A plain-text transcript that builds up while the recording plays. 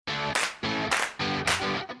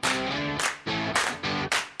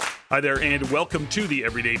Hi there, and welcome to the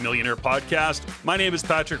Everyday Millionaire Podcast. My name is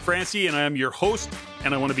Patrick Francie, and I am your host,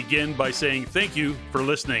 and I want to begin by saying thank you for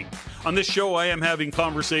listening. On this show, I am having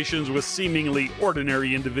conversations with seemingly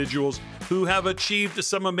ordinary individuals who have achieved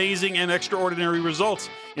some amazing and extraordinary results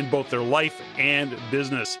in both their life and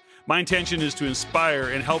business. My intention is to inspire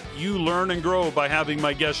and help you learn and grow by having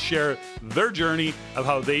my guests share their journey of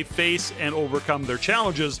how they face and overcome their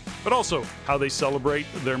challenges, but also how they celebrate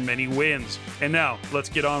their many wins. And now, let's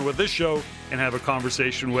get on with this show and have a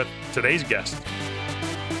conversation with today's guest.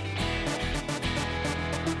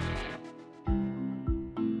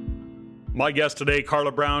 My guest today,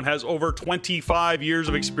 Carla Browne, has over 25 years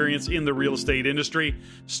of experience in the real estate industry,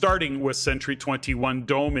 starting with Century 21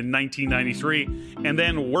 Dome in 1993, and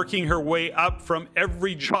then working her way up from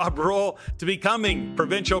every job role to becoming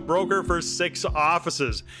provincial broker for 6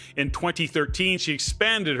 offices. In 2013, she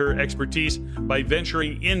expanded her expertise by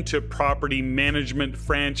venturing into property management,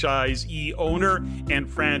 franchisee owner, and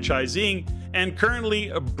franchising, and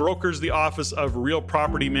currently brokers the office of Real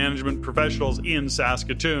Property Management Professionals in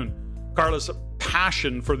Saskatoon. Carla's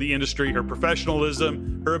passion for the industry, her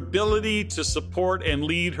professionalism, her ability to support and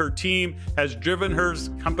lead her team has driven her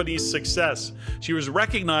company's success. She was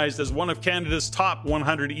recognized as one of Canada's top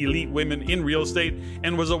 100 elite women in real estate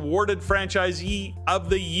and was awarded Franchisee of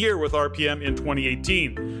the Year with RPM in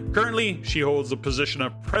 2018. Currently, she holds the position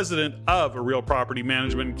of President of Real Property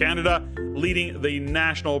Management in Canada, leading the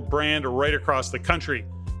national brand right across the country.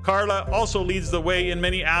 Carla also leads the way in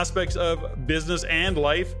many aspects of business and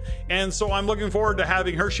life, and so I'm looking forward to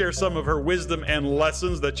having her share some of her wisdom and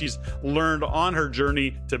lessons that she's learned on her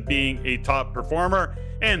journey to being a top performer.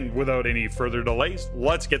 And without any further delays,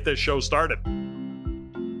 let's get this show started.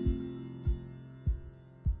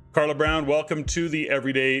 Carla Browne, welcome to the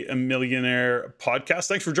Everyday Millionaire Podcast.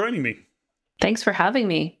 Thanks for joining me. Thanks for having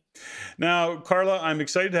me. Now, Carla, I'm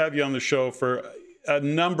excited to have you on the show for a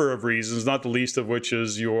number of reasons, not the least of which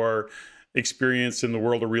is your experience in the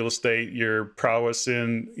world of real estate, your prowess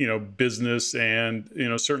in, business, and,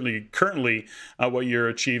 certainly currently what you're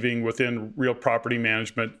achieving within real property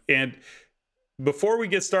management. And before we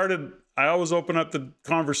get started, I always open up the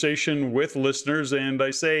conversation with listeners and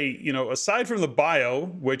I say, aside from the bio,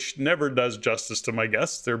 which never does justice to my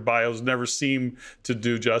guests, their bios never seem to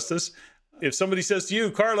do justice. If somebody says to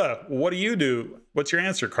you, Carla, what do you do? What's your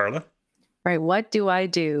answer, Carla? Right. What do I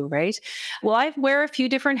do? Right. Well, I wear a few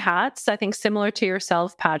different hats, I think similar to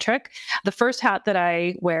yourself, Patrick. The first hat that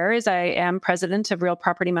I wear is I am president of Real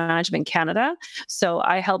Property Management Canada. So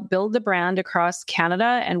I help build the brand across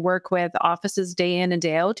Canada and work with offices day in and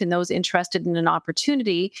day out and those interested in an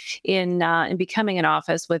opportunity in becoming an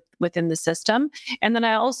office within the system. And then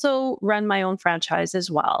I also run my own franchise as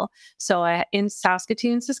well. So in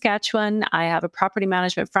Saskatoon, Saskatchewan, I have a property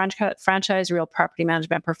management franchise, Real Property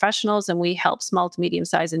Management Professionals, and we help small to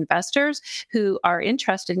medium-sized investors who are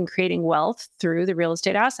interested in creating wealth through the real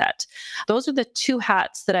estate asset. Those are the 2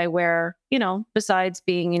 hats that I wear, besides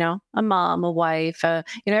being, a mom, a wife,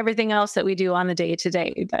 everything else that we do on a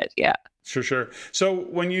day-to-day. But yeah. Sure. So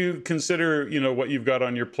when you consider, what you've got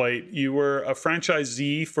on your plate, you were a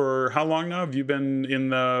franchisee for how long now? Have you been in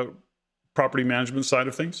the property management side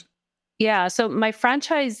of things? Yeah. So my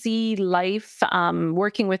franchisee life,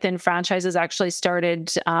 working within franchises actually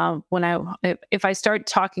started if I start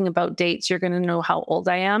talking about dates, you're going to know how old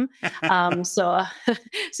I am. So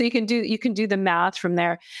you can do the math from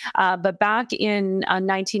there. But back in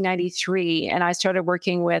 1993, and I started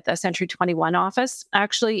working with a Century 21 office,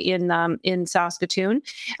 actually in Saskatoon,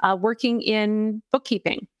 working in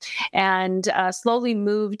bookkeeping, and slowly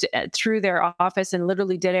moved through their office and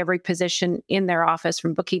literally did every position in their office,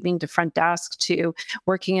 from bookkeeping to front desk to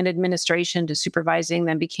working in administration to supervising,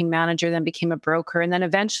 then became manager, then became a broker, and then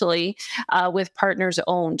eventually with partners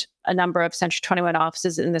owned a number of Century 21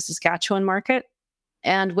 offices in the Saskatchewan market,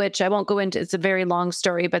 and which I won't go into. It's a very long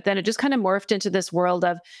story, but then it just kind of morphed into this world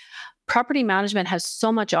of property management has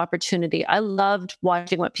so much opportunity. I loved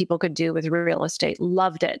watching what people could do with real estate,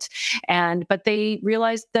 loved it. But they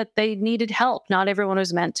realized that they needed help. Not everyone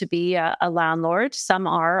was meant to be a landlord. Some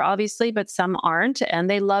are, obviously, but some aren't. And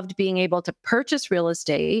they loved being able to purchase real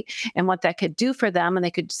estate and what that could do for them. And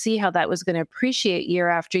they could see how that was going to appreciate year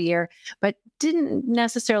after year, but didn't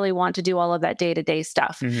necessarily want to do all of that day-to-day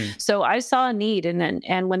stuff. Mm-hmm. So I saw a need.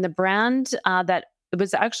 And when the brand that it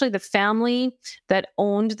was actually the family that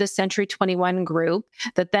owned the Century 21 group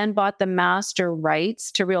that then bought the master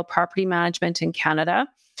rights to Real Property Management in Canada.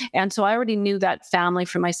 And so I already knew that family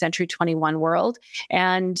from my Century 21 world.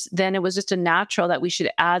 And then it was just a natural that we should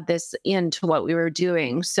add this into what we were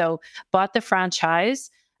doing. So bought the franchise,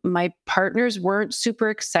 my partners weren't super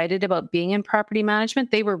excited about being in property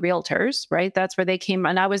management. They were realtors, right? That's where they came,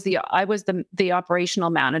 and I was the operational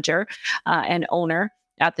manager and owner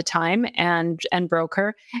at the time, and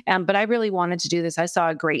broker. But I really wanted to do this. I saw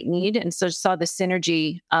a great need, and so saw the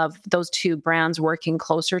synergy of those two brands working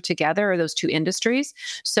closer together, or those two industries.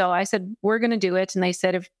 So I said, we're going to do it. And they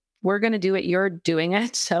said, if we're going to do it, you're doing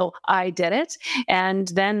it. So I did it. And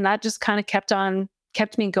then that just kind of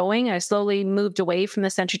kept me going. I slowly moved away from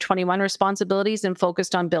the Century 21 responsibilities and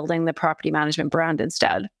focused on building the property management brand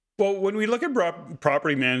instead. Well, when we look at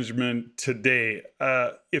property management today,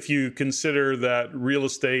 if you consider that real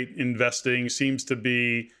estate investing seems to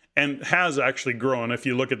be and has actually grown, if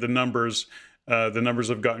you look at the numbers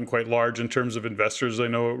have gotten quite large in terms of investors. I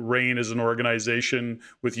know RAIN is an organization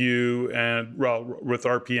with you and with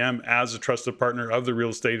RPM as a trusted partner of the Real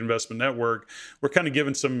Estate Investment Network. We're kind of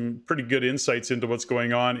given some pretty good insights into what's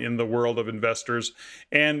going on in the world of investors.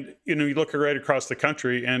 And, you look right across the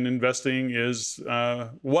country, and investing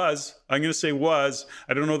I'm going to say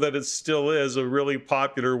I don't know that it still is a really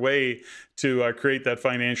popular way to create that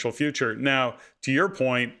financial future. Now, to your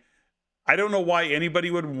point, I don't know why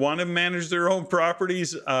anybody would want to manage their own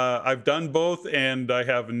properties. I've done both, and I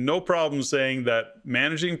have no problem saying that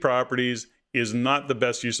managing properties is not the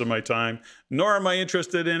best use of my time, nor am I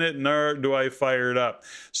interested in it, nor do I get fired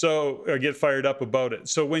up about it.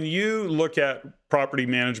 So when you look at property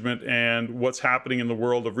management and what's happening in the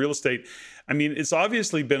world of real estate, I mean, it's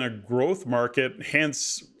obviously been a growth market,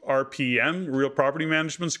 hence RPM, Real Property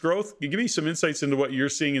Management's growth. Can you give me some insights into what you're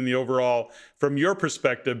seeing in the overall, from your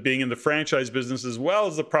perspective, being in the franchise business as well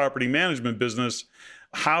as the property management business?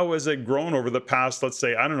 How has it grown over the past, let's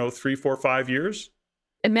say, 3, 4, 5 years?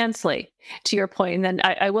 Immensely, to your point. And then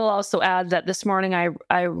I will also add that this morning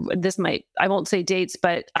I won't say dates,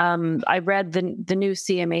 but I read the new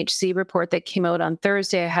CMHC report that came out on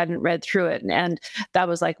Thursday. I hadn't read through it, and that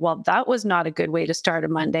was like, well, that was not a good way to start a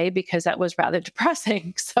Monday, because that was rather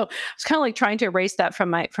depressing. So I was kind of like trying to erase that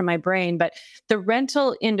from my brain. But the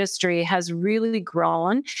rental industry has really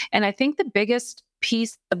grown, and I think the biggest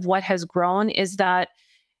piece of what has grown is that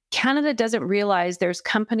Canada doesn't realize there's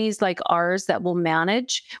companies like ours that will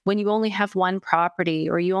manage when you only have one property,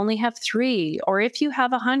 or you only have 3, or if you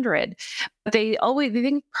have 100. They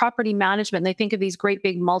think property management, they think of these great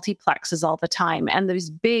big multiplexes all the time, and these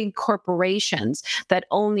big corporations that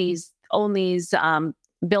own these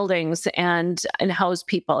buildings and house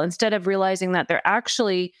people, instead of realizing that they're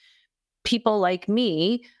actually people like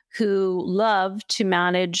me who love to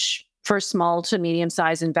manage for small to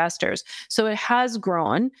medium-sized investors. So it has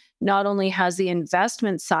grown. Not only has the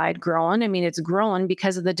investment side grown, I mean, it's grown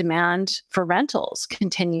because of the demand for rentals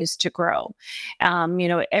continues to grow.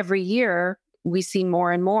 Every year we see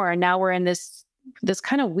more and more. And now we're in this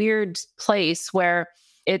kind of weird place where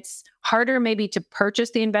it's harder maybe to purchase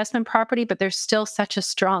the investment property, but there's still such a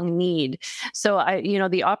strong need. So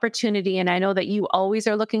the opportunity, and I know that you always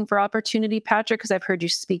are looking for opportunity, Patrick, because I've heard you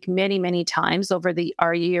speak many, many times over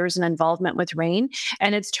our years and involvement with RAIN,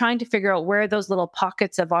 and it's trying to figure out where those little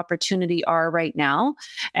pockets of opportunity are right now,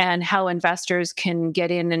 and how investors can get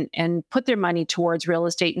in and put their money towards real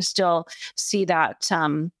estate and still see that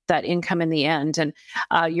income in the end. And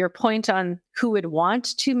your point on who would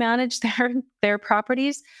want to manage their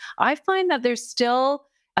properties, I find that there's still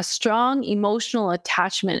a strong emotional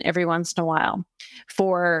attachment every once in a while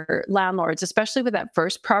for landlords, especially with that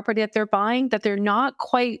first property that they're buying, that they're not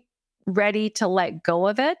quite ready to let go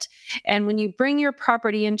of it. And when you bring your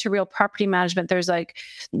property into real property management, there's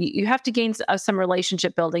you have to gain some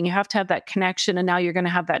relationship building. You have to have that connection. And now you're going to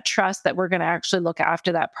have that trust that we're going to actually look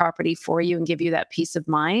after that property for you and give you that peace of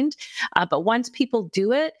mind. But once people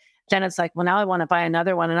do it, then it's like, well, now I want to buy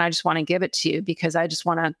another one, and I just want to give it to you because I just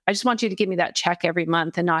want you to give me that check every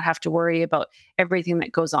month and not have to worry about everything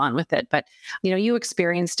that goes on with it. But, you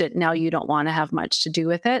experienced it. Now you don't want to have much to do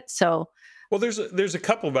with it. So, well, there's a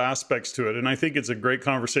couple of aspects to it. And I think it's a great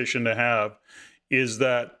conversation to have, is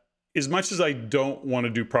that as much as I don't want to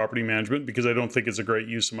do property management because I don't think it's a great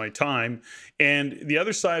use of my time. And the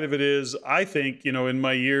other side of it is, I think, in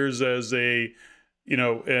my years as an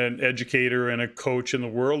educator and a coach in the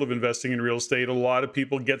world of investing in real estate, a lot of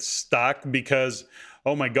people get stuck because,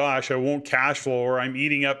 oh my gosh, I won't cash flow, or I'm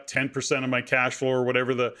eating up 10% of my cash flow, or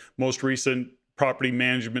whatever the most recent property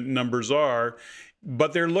management numbers are.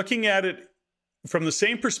 But they're looking at it from the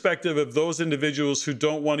same perspective of those individuals who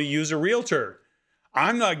don't want to use a realtor.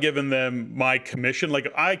 I'm not giving them my commission. Like,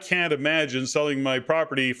 I can't imagine selling my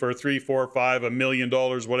property for $3, $4, $5, $1 million,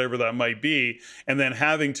 whatever that might be, and then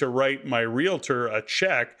having to write my realtor a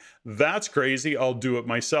check. That's crazy. I'll do it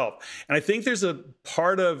myself. And I think there's a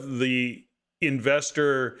part of the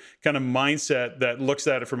investor kind of mindset that looks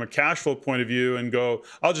at it from a cash flow point of view and go,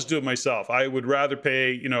 I'll just do it myself. I would rather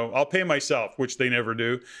pay, I'll pay myself, which they never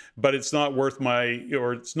do, but it's not worth I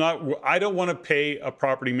don't want to pay a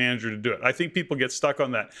property manager to do it. I think people get stuck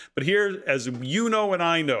on that. But here, as you know and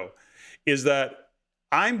I know, is that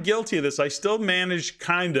I'm guilty of this. I still manage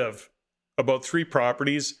kind of about 3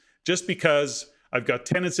 properties just because I've got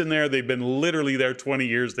tenants in there. They've been literally there 20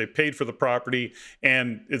 years. They paid for the property,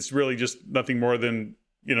 and it's really just nothing more than,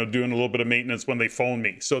 doing a little bit of maintenance when they phone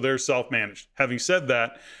me. So they're self-managed. Having said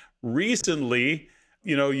that, recently,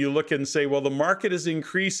 you look and say, well, the market is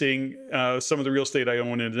increasing, some of the real estate I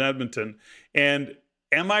own in Edmonton. And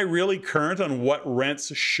am I really current on what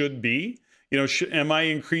rents should be? Am I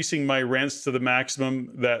increasing my rents to the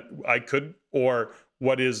maximum that I could, or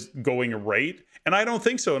what is going rate? And I don't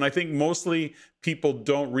think so. And I think mostly people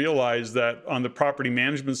don't realize that on the property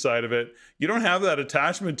management side of it, you don't have that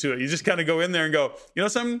attachment to it. You just kind of go in there and go,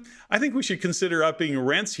 I think we should consider upping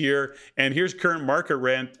rents here. And here's current market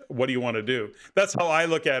rent. What do you want to do? That's how I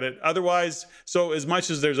look at it. Otherwise, so as much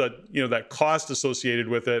as there's that cost associated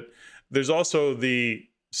with it, there's also the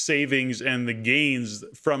savings and the gains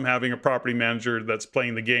from having a property manager that's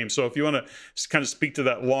playing the game. So if you want to kind of speak to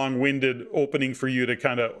that long-winded opening for you to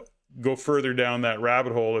kind of go further down that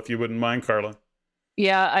rabbit hole, if you wouldn't mind, Carla.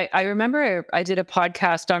 Yeah, I remember I did a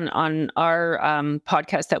podcast on our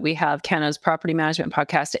podcast that we have, Canada's Property Management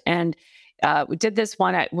Podcast, and we did this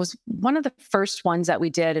one. It was one of the first ones that we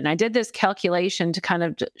did, and I did this calculation to kind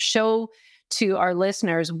of show to our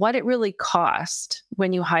listeners what it really cost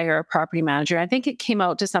when you hire a property manager. I think it came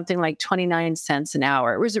out to something like 29 cents an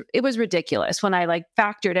hour. It was ridiculous when I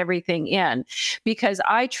factored everything in, because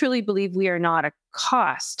I truly believe we are not a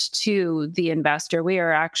cost to the investor. We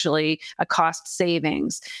are actually a cost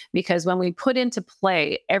savings, because when we put into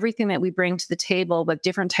play everything that we bring to the table with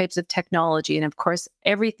different types of technology, and of course,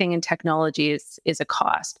 everything in technology is a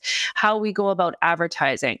cost. How we go about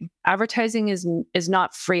advertising. Advertising is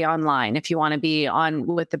not free online if you want to be on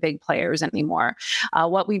with the big players anymore.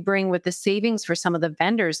 What we bring with the savings for some of the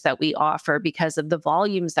vendors that we offer because of the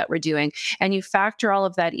volumes that we're doing. And you factor all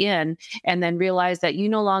of that in and then realize that you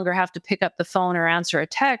no longer have to pick up the phone or answer a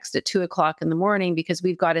text at 2:00 in the morning because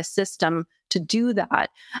we've got a system to do that.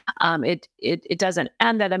 It doesn't.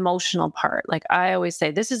 And that emotional part, like I always say,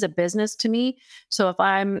 this is a business to me. So if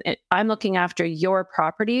I'm looking after your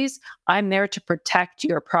properties, I'm there to protect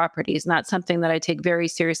your properties. And that's something that I take very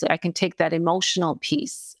seriously. I can take that emotional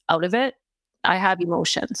piece out of it. I have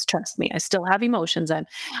emotions. Trust me, I still have emotions. I'm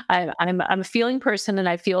a feeling person, and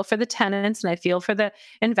I feel for the tenants and I feel for the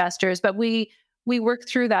investors. But we work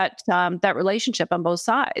through that relationship on both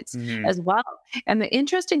sides as well. And the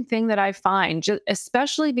interesting thing that I find,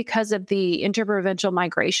 especially because of the interprovincial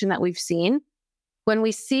migration that we've seen, when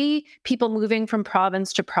we see people moving from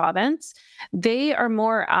province to province, they are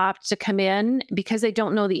more apt to come in because they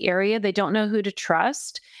don't know the area, they don't know who to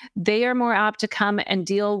trust. They are more apt to come and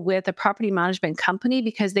deal with a property management company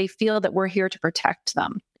because they feel that we're here to protect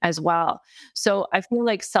them as well. So I feel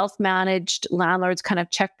like self-managed landlords kind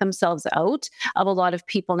of check themselves out of a lot of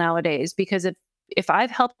people nowadays, because if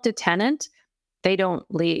I've helped a tenant, they don't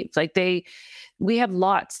leave. We have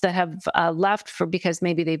lots that have left because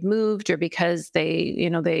maybe they've moved or because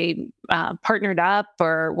they partnered up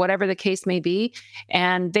or whatever the case may be,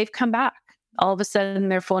 and they've come back. All of a sudden,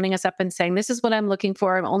 they're phoning us up and saying, this is what I'm looking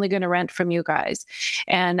for. I'm only going to rent from you guys.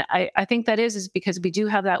 And I think that is because we do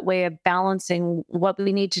have that way of balancing what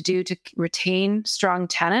we need to do to retain strong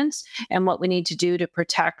tenants and what we need to do to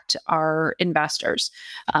protect our investors.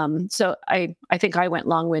 So I think I went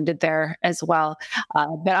long-winded there as well.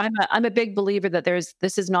 But I'm a big believer that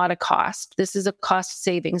this is not a cost. This is a cost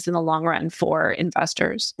savings in the long run for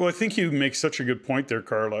investors. Well, I think you make such a good point there,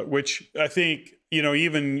 Carla, which I think,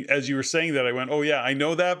 even as you were saying that, I went, oh yeah, I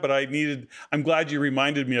know that, but I'm glad you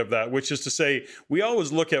reminded me of that, which is to say, we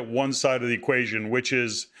always look at one side of the equation, which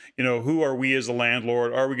is, who are we as a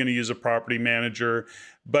landlord? Are we going to use a property manager?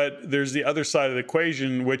 But there's the other side of the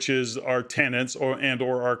equation, which is our tenants or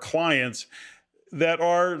our clients that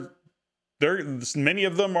are many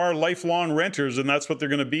of them are lifelong renters, and that's what they're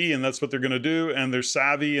going to be, and that's what they're going to do. And they're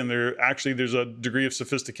savvy, and there's a degree of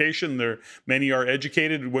sophistication. Many are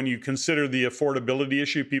educated. When you consider the affordability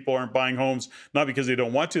issue, people aren't buying homes not because they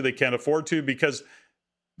don't want to, they can't afford to, because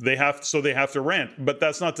they have to rent. But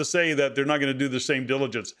that's not to say that they're not going to do the same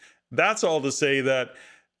diligence. That's all to say that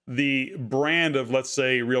the brand of, let's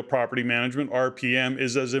say, real property management, RPM,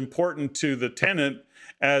 is as important to the tenant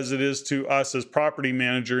as it is to us as property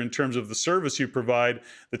manager in terms of the service you provide.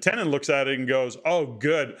 The tenant looks at it and goes, oh,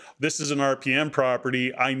 good, this is an RPM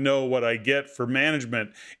property. I know what I get for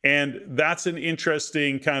management. And that's an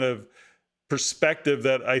interesting kind of perspective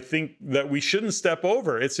that I think that we shouldn't step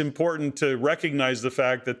over. It's important to recognize the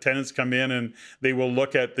fact that tenants come in and they will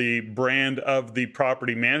look at the brand of the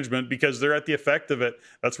property management because they're at the effect of it.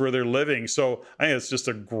 That's where they're living. So I think it's just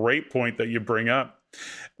a great point that you bring up.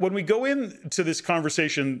 When we go into this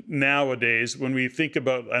conversation nowadays, when we think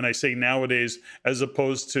about, and I say nowadays, as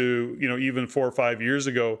opposed to, even 4 or 5 years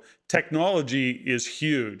ago, technology is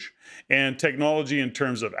huge. And technology in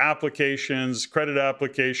terms of applications, credit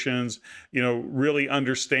applications, really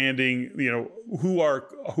understanding, who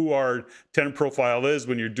our tenant profile is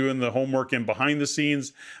when you're doing the homework and behind the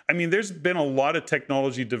scenes. I mean, there's been a lot of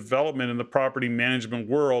technology development in the property management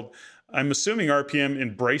world. I'm assuming RPM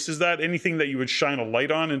embraces that. Anything that you would shine a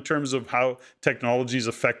light on in terms of how technology's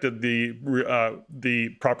affected the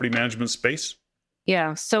property management space?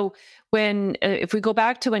 Yeah. So if we go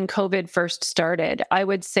back to when COVID first started, I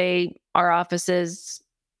would say our offices,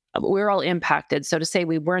 we're all impacted. So to say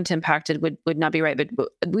we weren't impacted would not be right, but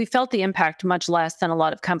we felt the impact much less than a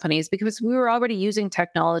lot of companies because we were already using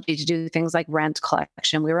technology to do things like rent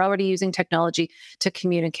collection. We were already using technology to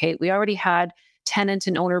communicate. We already had tenant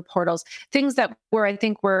and owner portals, things that I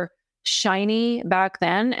think were shiny back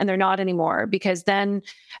then, and they're not anymore because then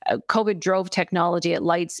COVID drove technology at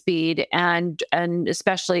light speed, and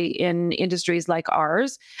especially in industries like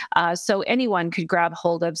ours. So anyone could grab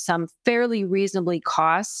hold of some fairly reasonably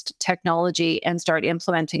cost technology and start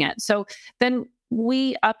implementing it. So then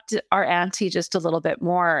we upped our ante just a little bit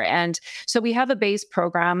more. And so we have a base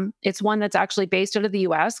program. It's one that's actually based out of the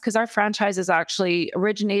US because our franchise is actually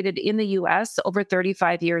originated in the US over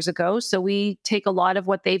 35 years ago. So we take a lot of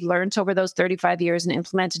what they've learned over those 35 years and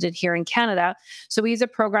implemented it here in Canada. So we use a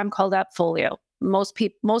program called Appfolio.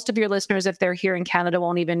 Most of your listeners, if they're here in Canada,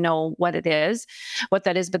 won't even know what that is, but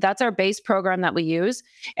that's our base program that we use.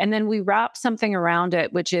 And then we wrap something around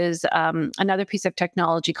it, which is another piece of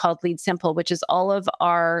technology called Lead Simple, which is it's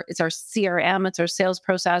our CRM, it's our sales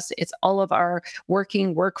process, it's all of our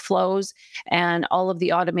working workflows and all of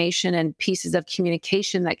the automation and pieces of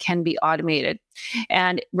communication that can be automated.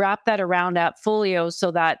 And wrap that around Appfolio so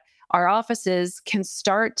that our offices can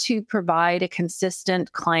start to provide a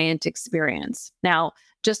consistent client experience. Now,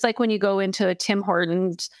 just like when you go into a Tim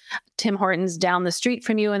Hortons down the street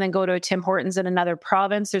from you and then go to a Tim Hortons in another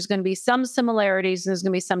province, there's going to be some similarities and there's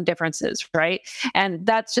going to be some differences, right? And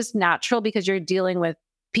that's just natural because you're dealing with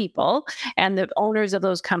people, and the owners of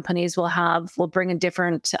those companies will bring a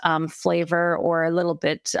different flavor or a little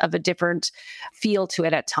bit of a different feel to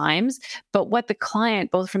it at times. But what the client,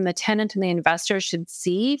 both from the tenant and the investor, should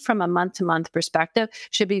see from a month-to-month perspective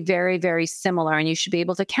should be very, very similar, and you should be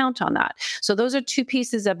able to count on that. So those are two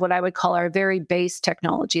pieces of what I would call our very base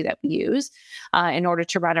technology that we use in order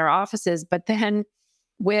to run our offices. But then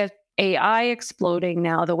with AI exploding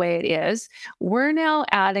now the way it is, we're now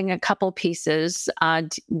adding a couple pieces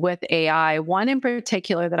with AI. One in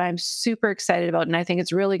particular that I'm super excited about, and I think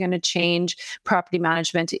it's really going to change property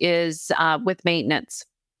management, is with maintenance.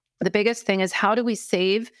 The biggest thing is, how do we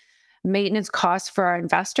save maintenance costs for our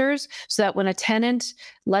investors so that when a tenant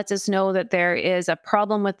lets us know that there is a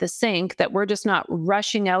problem with the sink, that we're just not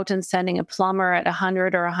rushing out and sending a plumber at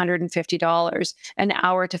 $100 or $150 an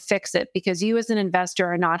hour to fix it because you as an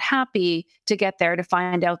investor are not happy to get there to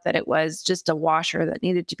find out that it was just a washer that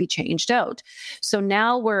needed to be changed out. So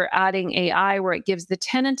now we're adding AI where it gives the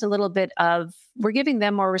tenant a little bit of, we're giving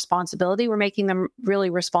them more responsibility. We're making them really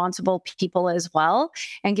responsible people as well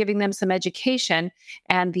and giving them some education.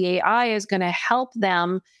 And the AI is going to help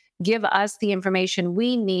them give us the information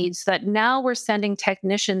we need so that now we're sending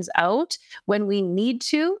technicians out when we need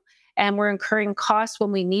to, and we're incurring costs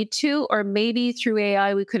when we need to, or maybe through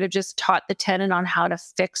AI, we could have just taught the tenant on how to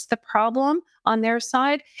fix the problem on their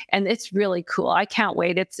side. And it's really cool. I can't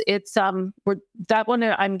wait. That one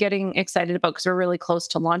I'm getting excited about because we're really close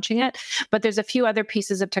to launching it. But there's a few other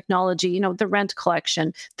pieces of technology, the rent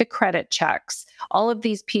collection, the credit checks, all of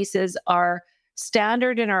these pieces are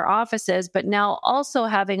standard in our offices, but now also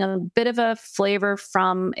having a bit of a flavor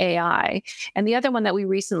from AI. And the other one that we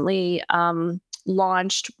recently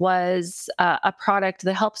launched was a product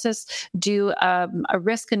that helps us do a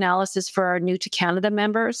risk analysis for our new to Canada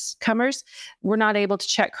comers. We're not able to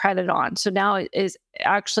check credit on. So now it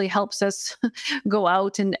actually helps us go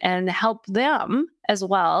out and help them as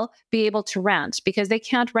well be able to rent, because they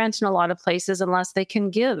can't rent in a lot of places unless they can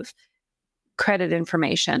give credit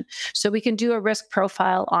information. So we can do a risk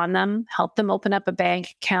profile on them, help them open up a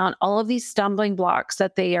bank account, all of these stumbling blocks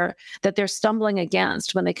that they're stumbling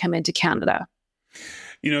against when they come into Canada.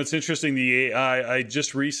 It's interesting, the AI. I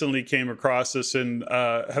just recently came across this and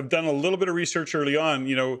have done a little bit of research early on.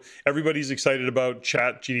 Everybody's excited about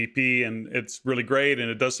Chat GDP, and it's really great,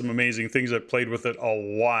 and it does some amazing things. I've played with it a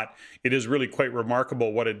lot. It is really quite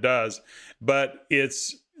remarkable what it does, but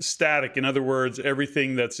it's static. In other words,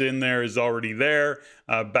 everything that's in there is already there.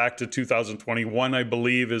 Back to 2021, I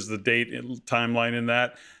believe, is the date timeline in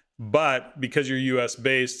that. But because you're US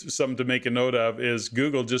based, something to make a note of is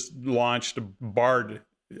Google just launched Bard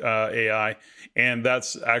AI, and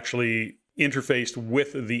that's actually interfaced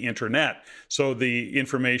with the internet. So the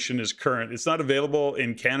information is current. It's not available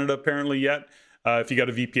in Canada apparently yet. If you got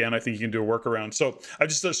a VPN, I think you can do a workaround. So I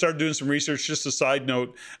just started doing some research, just a side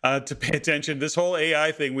note, to pay attention. This whole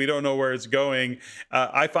AI thing, we don't know where it's going.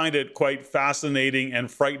 I find it quite fascinating and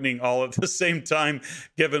frightening all at the same time,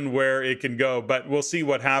 given where it can go. But we'll see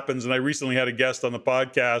what happens. And I recently had a guest on the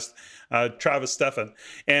podcast, Travis Steffen.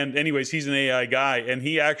 And anyways, he's an AI guy, and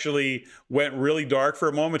he actually went really dark for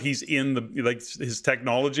a moment. He's in his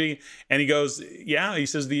technology, and he goes, yeah, he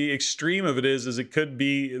says the extreme of it is it could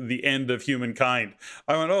be the end of humankind.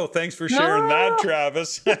 I went, oh, thanks for sharing that,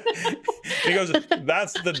 Travis. He goes,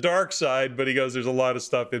 that's the dark side, but he goes, there's a lot of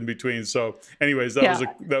stuff in between. So anyways,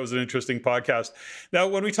 that was an interesting podcast. Now,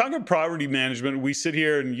 when we talk about property management, we sit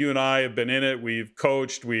here, and you and I have been in it. We've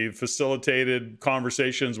coached, we've facilitated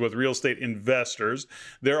conversations with real estate investors.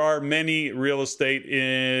 There are many real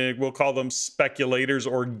estate, we'll call them speculators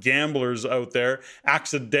or gamblers out there,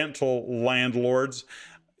 accidental landlords.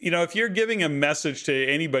 If you're giving a message to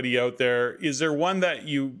anybody out there, is there one that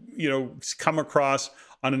you come across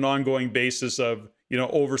on an ongoing basis of,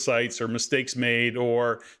 oversights or mistakes made,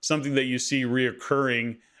 or something that you see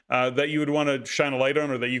reoccurring that you would want to shine a light on,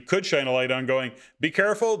 or that you could shine a light on, going, be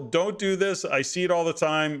careful, don't do this. I see it all the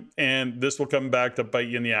time, and this will come back to bite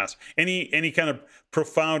you in the ass. Any kind of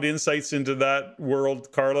profound insights into that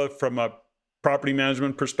world, Carla, from a property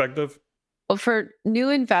management perspective? Well, for new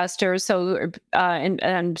investors,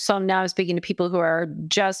 and so now I'm speaking to people who are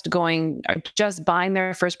just buying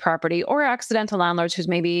their first property, or accidental landlords who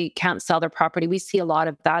maybe can't sell their property. We see a lot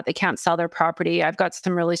of that. They can't sell their property. I've got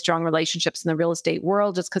some really strong relationships in the real estate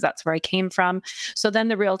world just because that's where I came from. So then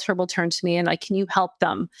the realtor will turn to me and can you help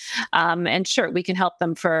them? And sure, we can help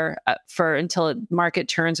them for until the market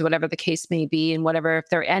turns, whatever the case may be, and whatever, if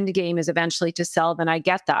their end game is eventually to sell, then I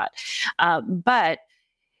get that. But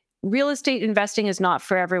real estate investing is not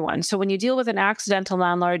for everyone. So when you deal with an accidental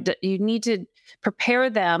landlord, you need to prepare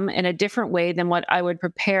them in a different way than what I would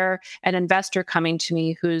prepare an investor coming to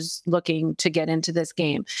me who's looking to get into this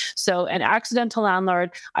game. So an accidental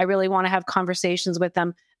landlord, I really want to have conversations with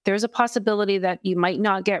them. There's a possibility that you might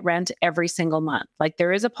not get rent every single month.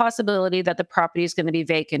 There is a possibility that the property is going to be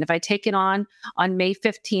vacant. If I take it on May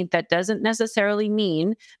 15th, that doesn't necessarily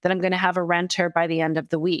mean that I'm going to have a renter by the end of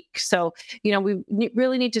the week. So, we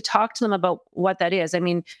really need to talk to them about what that is. I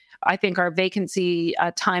mean, I think our vacancy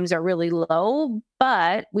times are really low,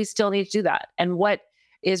 but we still need to do that. And what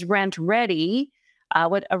is rent ready?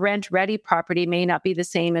 What a rent-ready property may not be the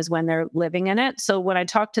same as when they're living in it. So when I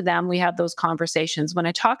talk to them, we have those conversations. When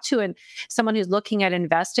I talk to someone who's looking at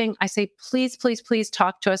investing, I say, please, please, please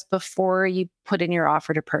talk to us before you put in your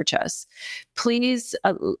offer to purchase. Please,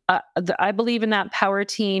 I believe in that power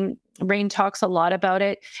team. Rain talks a lot about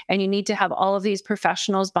it, and you need to have all of these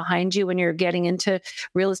professionals behind you when you're getting into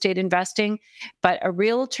real estate investing. But a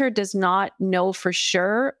realtor does not know for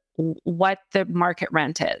sure what the market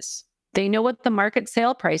rent is. They know what the market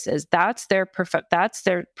sale price is. That's their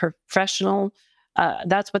professional.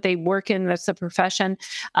 That's what they work in. That's the profession.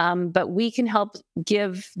 But we can help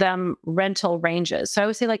give them rental ranges. So I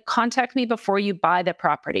would say, contact me before you buy the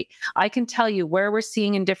property. I can tell you where we're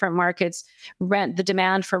seeing in different markets the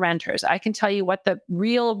demand for renters. I can tell you what the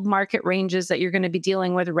real market ranges that you're going to be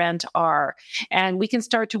dealing with rent are. And we can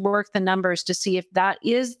start to work the numbers to see if that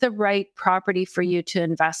is the right property for you to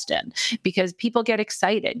invest in. Because people get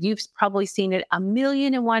excited. You've probably seen it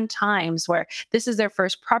 1,000,001 times where this is their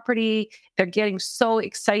first property. They're getting so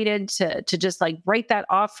excited to just write that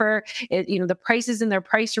offer. The prices in their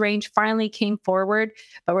price range finally came forward,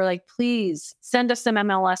 but we're please send us some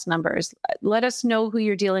MLS numbers. Let us know who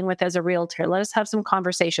you're dealing with as a realtor. Let us have some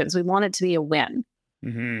conversations. We want it to be a win.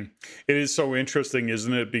 Mm-hmm. It is so interesting,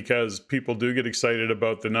 isn't it? Because people do get excited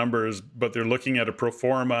about the numbers, but they're looking at a pro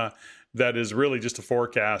forma that is really just a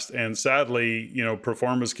forecast. And sadly, pro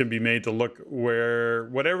formas can be made to look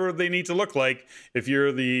whatever they need to look like if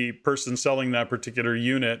you're the person selling that particular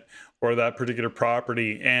unit or that particular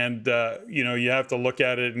property. And, you have to look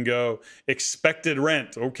at it and go, expected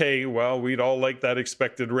rent. Okay, well, we'd all like that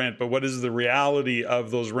expected rent, but what is the reality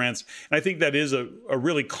of those rents? And I think that is a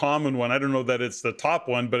really common one. I don't know that it's the top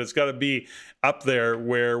one, but it's got to be up there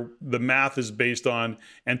where the math is based on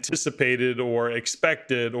anticipated or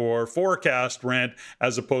expected or forecast rent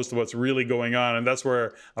as opposed to what's really going on. And that's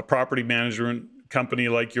where a property management company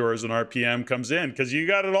like yours and RPM comes in, because you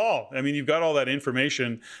got it all. I mean, you've got all that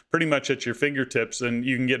information pretty much at your fingertips, and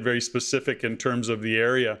you can get very specific in terms of the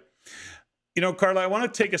area. Carla, I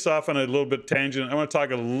want to take us off on a little bit tangent. I want to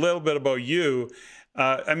talk a little bit about you.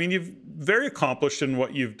 You've very accomplished in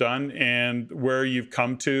what you've done and where you've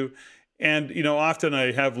come to. And, often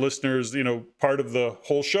I have listeners, part of the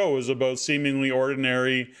whole show is about seemingly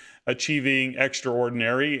ordinary, achieving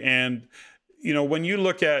extraordinary. And when you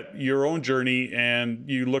look at your own journey and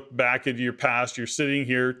you look back at your past, you're sitting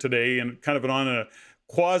here today and kind of on a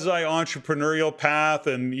quasi-entrepreneurial path,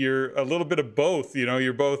 and you're a little bit of both.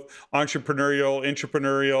 You're both entrepreneurial,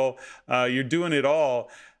 intrapreneurial, you're doing it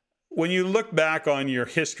all. When you look back on your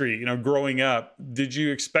history, growing up, did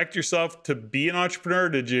you expect yourself to be an entrepreneur?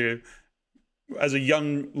 Did you, as a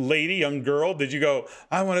young girl, did you go,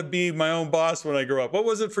 I want to be my own boss when I grow up? What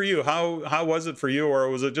was it for you? How was it for you? Or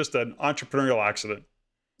was it just an entrepreneurial accident?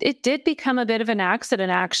 It did become a bit of an accident,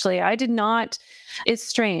 actually. I did not. It's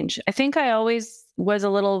strange. I think I always was a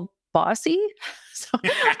little bossy. So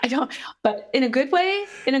I don't, but in a good way,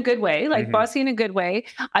 like bossy in a good way.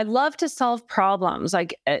 I love to solve problems.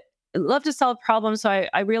 So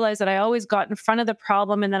I realized that I always got in front of the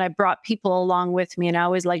problem, and then I brought people along with me, and I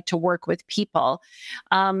always like to work with people.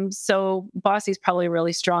 So bossy is probably a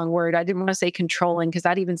really strong word. I didn't want to say controlling, because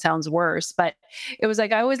that even sounds worse, but it was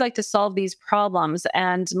like, I always like to solve these problems.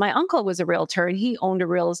 And my uncle was a realtor, and he owned a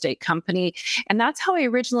real estate company. And that's how I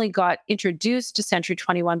originally got introduced to Century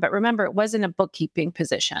 21. But remember, it wasn't a bookkeeping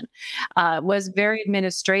position. It was very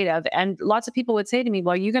administrative. And lots of people would say to me,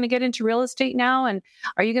 well, are you going to get into real estate now? And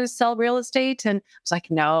are you going to sell real estate? And I was like,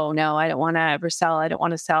 no, I don't want to ever sell. I don't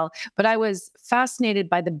want to sell. But I was fascinated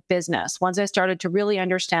by the business once I started to really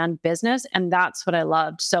understand business. And that's what I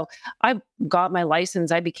loved. So I got my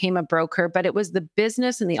license. I became a broker, but it was the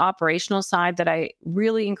business and the operational side that I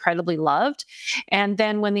really incredibly loved. And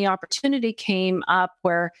then when the opportunity came up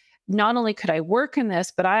where not only could I work in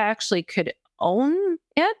this, but I actually could own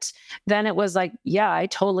it, then it was like, yeah, I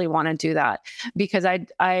totally want to do that, because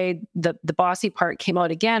the bossy part came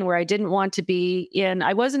out again, where I didn't want to be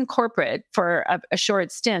I was in corporate for a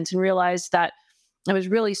short stint, and realized that I was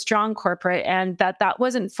really strong corporate, and that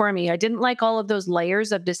wasn't for me. I didn't like all of those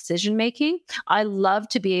layers of decision making. I love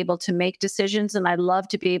to be able to make decisions, and I love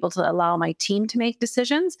to be able to allow my team to make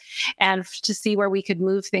decisions and to see where we could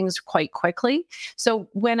move things quite quickly. So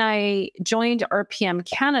when I joined RPM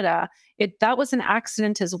Canada, that was an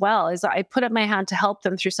accident as well. As I put up my hand to help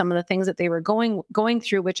them through some of the things that they were going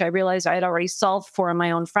through, which I realized I had already solved for in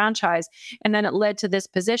my own franchise. And then it led to this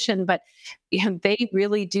position. But they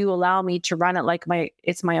really do allow me to run it like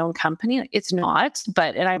it's my own company. It's not,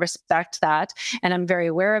 and I respect that, and I'm very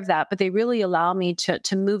aware of that. But they really allow me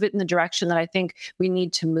to move it in the direction that I think we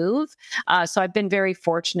need to move. So I've been very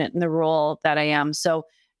fortunate in the role that I am. So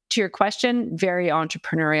to your question, very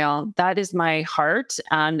entrepreneurial. That is my heart.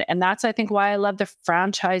 And that's, I think, why I love the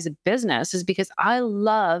franchise business, is because I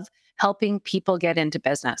love helping people get into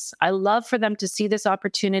business. I love for them to see this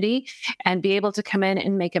opportunity and be able to come in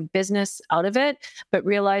and make a business out of it, but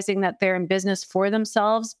realizing that they're in business for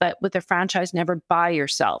themselves, but with a franchise, never by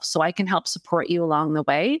yourself. So I can help support you along the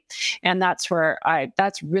way. And that's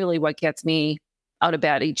really what gets me out of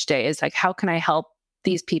bed each day, is like, how can I help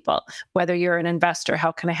these people? Whether you're an investor,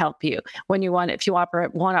 how can I help you? If you want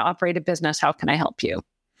to operate a business, how can I help you?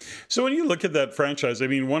 So when you look at that franchise,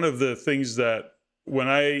 one of the things that when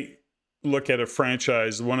I look at a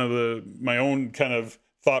franchise, my own kind of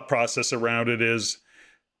thought process around it is,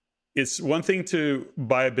 it's one thing to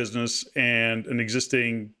buy a business and an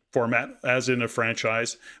existing format, as in a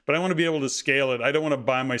franchise, but I want to be able to scale it. I don't want to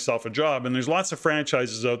buy myself a job. And there's lots of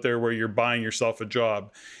franchises out there where you're buying yourself a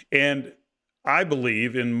job. And I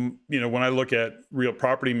believe in, when I look at real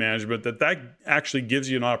property management, that actually gives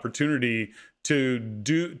you an opportunity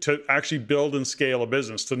to actually build and scale a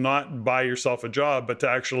business, to not buy yourself a job, but to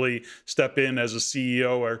actually step in as a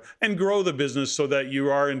CEO and grow the business so that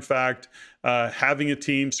you are, in fact, having a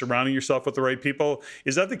team, surrounding yourself with the right people.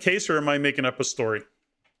 Is that the case, or am I making up a story?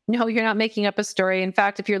 No, you're not making up a story. In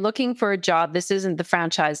fact, if you're looking for a job, this isn't the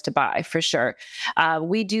franchise to buy, for sure.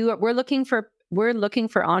 We're looking for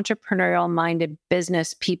entrepreneurial minded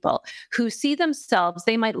business people who see themselves.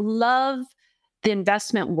 They might love the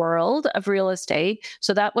investment world of real estate.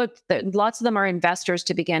 So lots of them are investors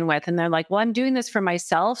to begin with. And they're like, well, I'm doing this for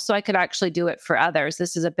myself, so I could actually do it for others.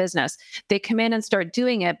 This is a business. They come in and start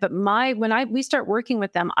doing it. But we start working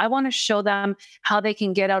with them, I want to show them how they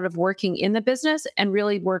can get out of working in the business and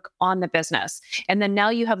really work on the business. And then now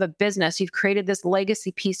you have a business, you've created this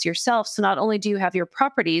legacy piece yourself. So not only do you have your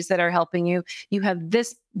properties that are helping you, you have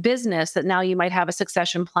this business that now you might have a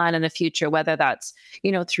succession plan in the future, whether that's,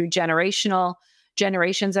 through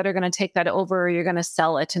generations that are going to take that over, or you're going to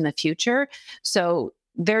sell it in the future. So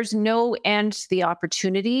there's no end to the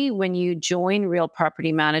opportunity when you join Real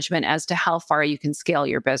Property Management as to how far you can scale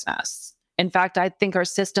your business. In fact, I think our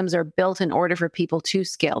systems are built in order for people to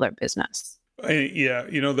scale their business. Yeah,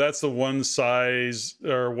 that's the one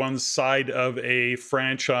side of a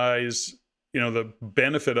franchise. The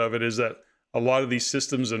benefit of it is that a lot of these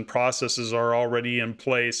systems and processes are already in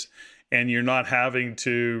place, and you're not having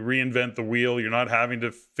to reinvent the wheel. You're not having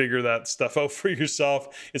to figure that stuff out for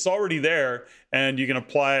yourself. It's already there, and you can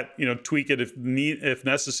apply it, tweak it if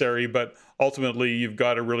necessary, but ultimately you've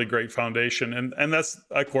got a really great foundation. And that's,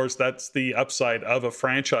 of course, that's the upside of a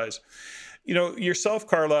franchise. Yourself,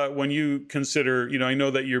 Carla, when you consider, I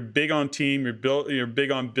know that you're big on team, you're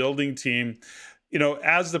big on building team,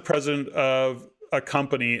 as the president of a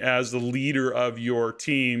company, as the leader of your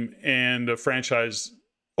team and a franchise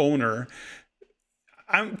owner,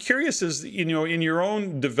 I'm curious, in your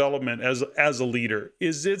own development as a leader,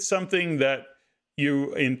 is it something that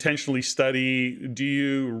you intentionally study? Do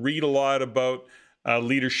you read a lot about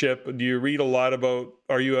leadership? Do you read a lot about,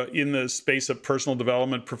 are you in the space of personal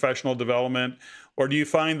development, professional development? Or do you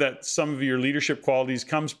find that some of your leadership qualities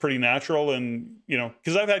comes pretty natural? And,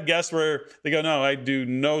 because I've had guests where they go, no, I do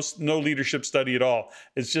no leadership study at all.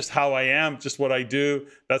 It's just how I am, just what I do.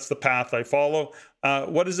 That's the path I follow.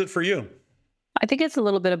 What is it for you? I think it's a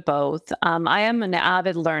little bit of both. I am an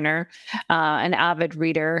avid learner, an avid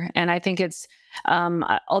reader. And I think it's,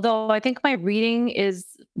 although I think my reading is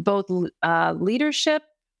both leadership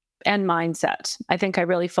and mindset. I think I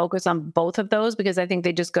really focus on both of those because I think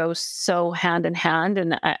they just go so hand in hand.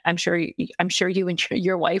 And I'm sure you and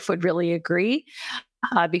your wife would really agree.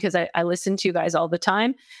 Because I listen to you guys all the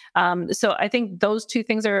time. So I think those two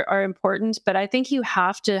things are important, but I think you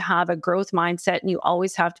have to have a growth mindset and you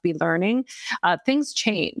always have to be learning. Things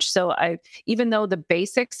change. So even though the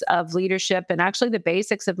basics of leadership and actually the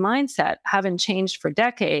basics of mindset haven't changed for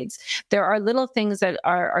decades, there are little things that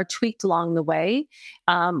are tweaked along the way.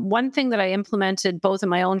 One thing that I implemented both in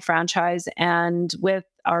my own franchise and with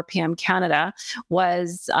RPM Canada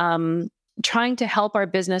was trying to help our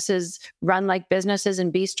businesses run like businesses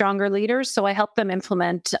and be stronger leaders. So I helped them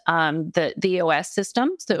implement the EOS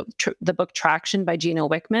system, so the book Traction by Gino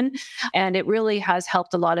Wickman. And it really has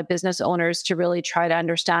helped a lot of business owners to really try to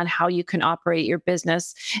understand how you can operate your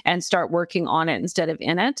business and start working on it instead of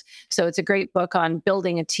in it. So it's a great book on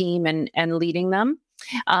building a team and leading them.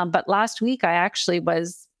 But last week, I actually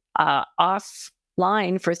was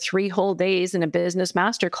offline for 3 whole days in a business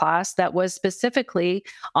masterclass that was specifically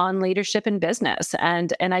on leadership in business.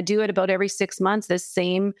 And I do it about every 6 months, this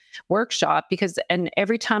same workshop, and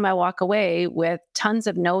every time I walk away with tons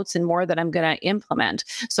of notes and more that I'm going to implement.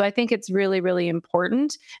 So I think it's really, really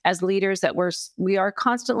important as leaders that we are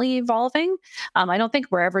constantly evolving. I don't think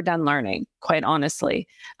we're ever done learning, quite honestly.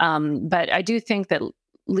 But I do think that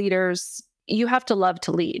leaders, you have to love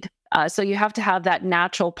to lead. So you have to have that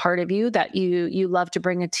natural part of you that you love to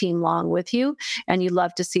bring a team along with you, and you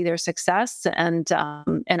love to see their success. And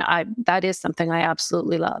that is something I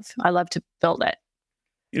absolutely love. I love to build it.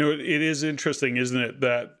 It is interesting, isn't it,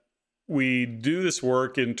 that we do this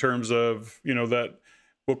work in terms of, that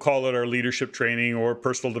we'll call it our leadership training or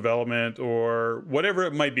personal development or whatever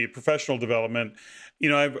it might be, professional development.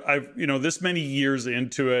 I've this many years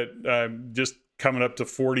into it, just coming up to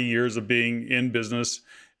 40 years of being in business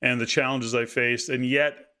and the challenges I faced.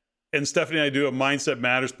 And Stephanie and I do a Mindset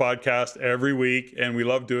Matters podcast every week, and we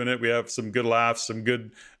love doing it. We have some good laughs, some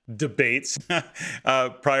good debates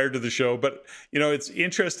prior to the show. But, it's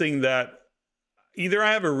interesting that either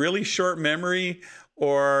I have a really short memory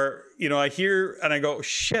or, I hear and I go,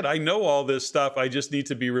 shit, I know all this stuff. I just need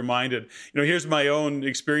to be reminded. Here's my own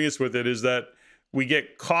experience with it is that we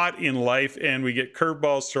get caught in life and we get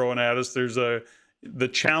curveballs thrown at us. There's the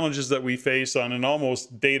challenges that we face on an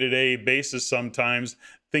almost day-to-day basis. Sometimes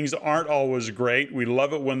things aren't always great. We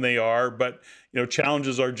love it when they are, but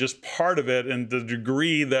challenges are just part of it and the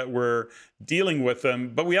degree that we're dealing with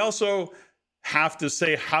them. But we also have to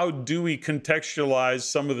say, how do we contextualize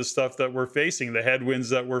some of the stuff that we're facing, the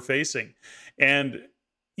headwinds that we're facing? And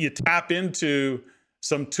you tap into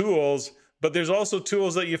some tools but there's also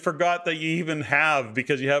tools that you forgot that you even have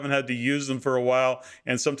because you haven't had to use them for a while.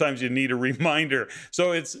 And sometimes you need a reminder.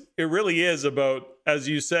 So it really is about, as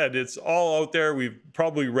you said, it's all out there. We've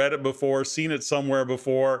probably read it before, seen it somewhere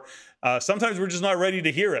before. Sometimes we're just not ready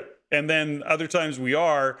to hear it. And then other times we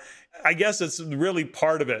are. I guess it's really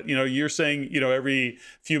part of it. You're saying, every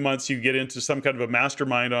few months you get into some kind of a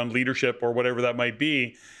mastermind on leadership or whatever that might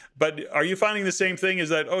be. But are you finding the same thing? Is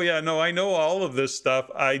that, oh yeah, no, I know all of this stuff.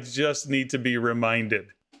 I just need to be reminded.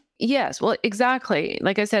 Yes, well, exactly.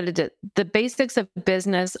 Like I said, the basics of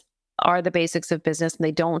business are the basics of business, and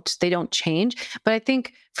they don't change. But I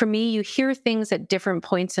think for me, you hear things at different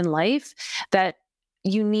points in life that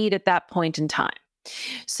you need at that point in time.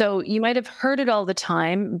 So you might have heard it all the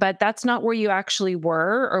time, but that's not where you actually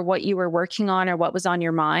were or what you were working on or what was on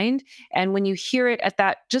your mind. And when you hear it at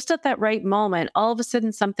that right moment, all of a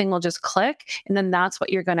sudden something will just click, and then that's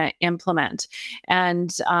what you're going to implement.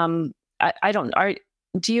 And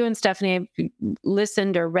do you and Stephanie have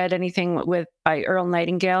listened or read anything by Earl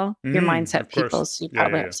Nightingale? Your mindset people. So you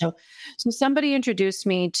probably have. So somebody introduced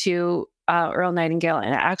me to Earl Nightingale,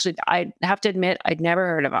 and actually, I have to admit, I'd never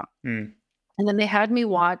heard of him. And then they had me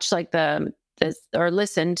watch or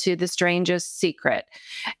listen to The Strangest Secret.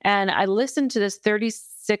 And I listened to this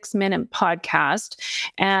 36-minute podcast.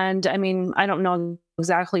 And I mean, I don't know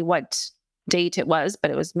exactly what date it was,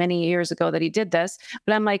 but it was many years ago that he did this.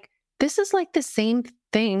 But I'm like, this is like the same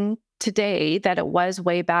thing today that it was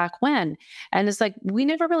way back when. And it's like, we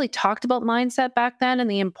never really talked about mindset back then and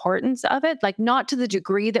the importance of it, like not to the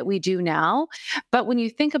degree that we do now. But when you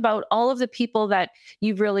think about all of the people that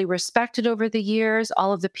you've really respected over the years,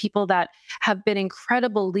 all of the people that have been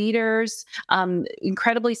incredible leaders,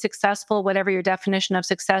 incredibly successful, whatever your definition of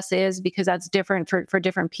success is, because that's different for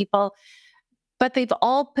different people. But they've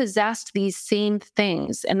all possessed these same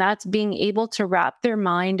things, and that's being able to wrap their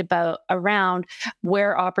mind around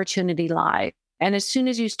where opportunity lies. And as soon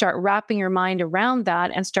as you start wrapping your mind around that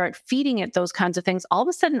and start feeding it those kinds of things, all of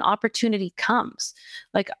a sudden opportunity comes.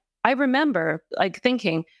 Like I remember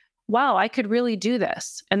thinking, wow, I could really do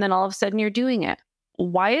this. And then all of a sudden you're doing it.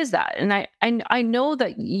 Why is that? And I know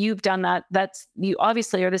that you've done that. You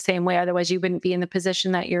obviously are the same way. Otherwise, you wouldn't be in the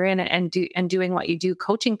position that you're in and doing what you do,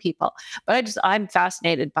 coaching people. But I'm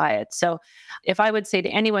fascinated by it. So if I would say to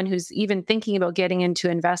anyone who's even thinking about getting into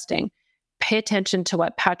investing, pay attention to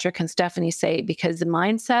what Patrick and Stephanie say, because the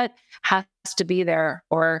mindset has to be there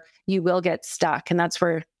or you will get stuck. And that's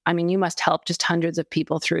where, you must help just hundreds of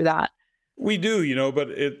people through that. We do, but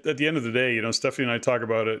at the end of the day, Stephanie and I talk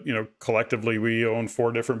about it, collectively, we own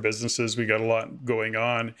 4 different businesses. We got a lot going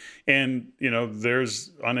on. And,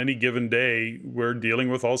 there's on any given day, we're dealing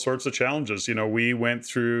with all sorts of challenges. We went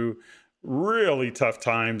through really tough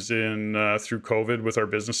times through COVID with our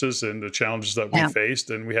businesses and the challenges that we faced,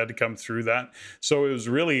 and we had to come through that. So it was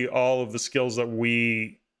really all of the skills that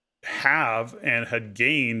we have and had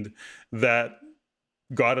gained that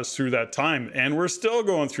got us through that time, and we're still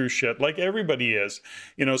going through shit like everybody is,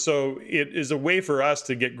 so it is a way for us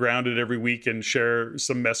to get grounded every week and share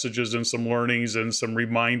some messages and some learnings and some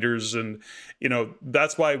reminders. And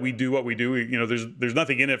that's why we do what we do. There's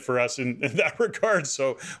nothing in it for us in that regard,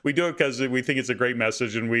 so we do it because we think it's a great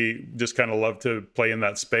message, and we just kind of love to play in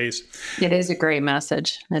that space. It is a great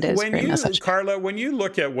message. It is a great message. Carla, when you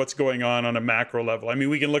look at what's going on a macro level,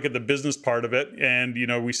 we can look at the business part of it, and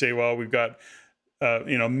we say, well, we've got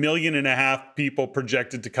 1.5 million people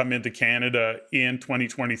projected to come into Canada in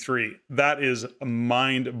 2023. That is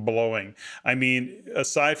mind blowing.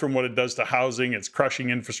 Aside from what it does to housing, it's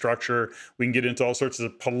crushing infrastructure. We can get into all sorts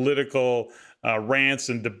of political rants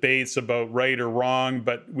and debates about right or wrong,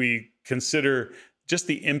 but we consider just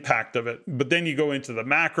the impact of it. But then you go into the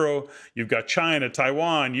macro, you've got China,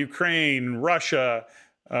 Taiwan, Ukraine, Russia,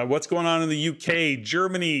 what's going on in the UK,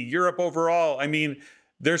 Germany, Europe overall.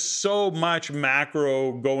 There's so much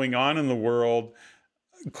macro going on in the world,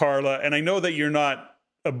 Carla, and I know that you're not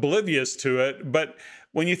oblivious to it, but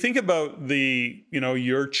when you think about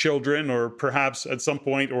your children, or perhaps at some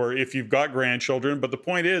point, or if you've got grandchildren, but the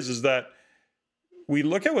point is that we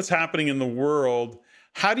look at what's happening in the world.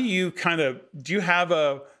 How do you do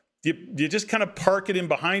you just kind of park it in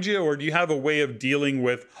behind you, or do you have a way of dealing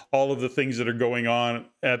with all of the things that are going on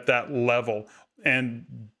at that level and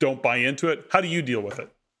don't buy into it? How do you deal with it?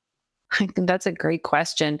 I think that's a great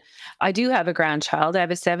question. I do have a grandchild. I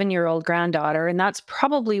have a 7-year-old granddaughter, and that's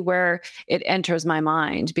probably where it enters my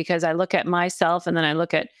mind, because I look at myself and then I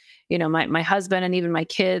look at, my husband and even my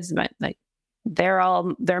kids,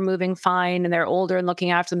 they're moving fine and they're older and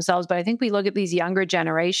looking after themselves. But I think we look at these younger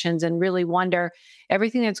generations and really wonder,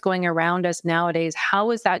 everything that's going around us nowadays,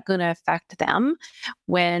 how is that going to affect them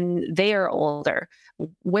when they are older?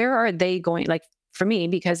 Where are they going? Like, for me,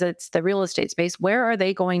 because it's the real estate space, where are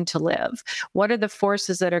they going to live? What are the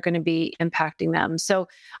forces that are going to be impacting them? So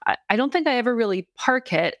I don't think I ever really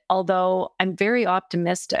park it, although I'm very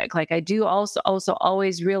optimistic. Like, I do also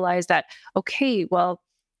always realize that, okay, well,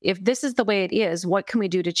 if this is the way it is, what can we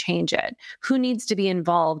do to change it? Who needs to be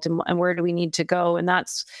involved, and where do we need to go? And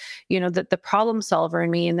that's, the problem solver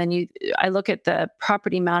in me. And then I look at the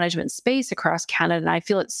property management space across Canada, and I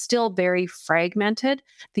feel it's still very fragmented.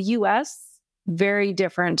 The US, very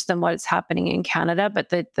different than what's happening in Canada, but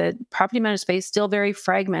the property management space still very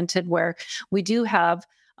fragmented, where we do have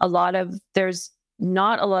there's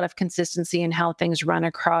not a lot of consistency in how things run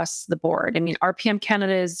across the board. I mean, RPM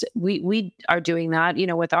Canada we are doing that,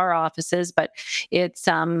 with our offices, but it's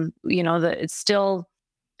it's still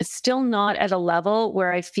not at a level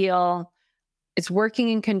where I feel it's working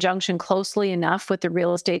in conjunction closely enough with the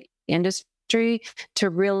real estate industry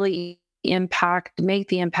to really make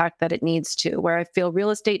the impact that it needs to. Where I feel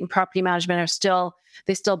real estate and property management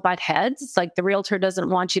they still butt heads. It's like the realtor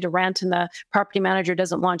doesn't want you to rent and the property manager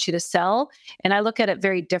doesn't want you to sell. And I look at it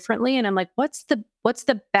very differently. And I'm like, what's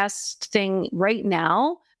the best thing right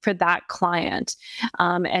now for that client?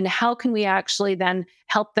 And how can we actually then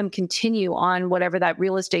help them continue on whatever that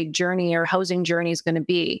real estate journey or housing journey is going to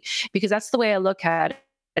be? Because that's the way I look at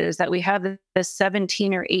it, is that we have this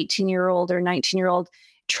 17 or 18-year-old or 19-year-old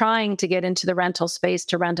trying to get into the rental space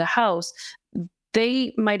to rent a house.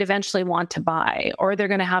 They might eventually want to buy, or they're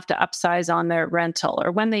going to have to upsize on their rental,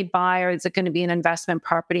 or when they buy, or is it going to be an investment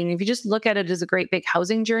property? And if you just look at it as a great big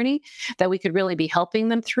housing journey that we could really be helping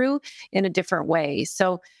them through in a different way.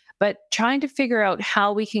 So, but trying to figure out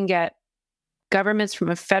how we can get governments from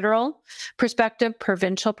a federal perspective,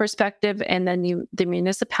 provincial perspective, and then the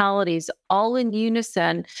municipalities all in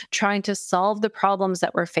unison trying to solve the problems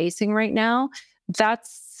that we're facing right now.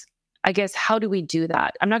 That's, I guess, how do we do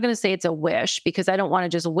that? I'm not going to say it's a wish, because I don't want to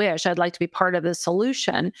just wish. I'd like to be part of the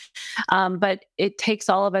solution. But it takes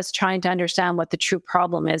all of us trying to understand what the true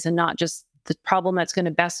problem is, and not just the problem that's going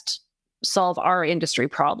to best solve our industry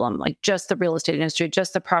problem, like just the real estate industry,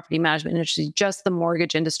 just the property management industry, just the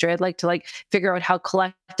mortgage industry. I'd like to figure out how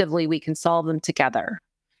collectively we can solve them together.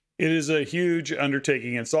 It is a huge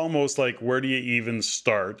undertaking. It's almost like, where do you even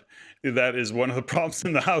start? That is one of the problems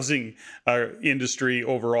in the housing industry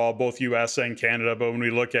overall, both US and Canada. But when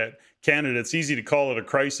we look at Canada, it's easy to call it a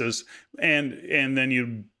crisis. And then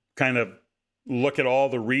you kind of look at all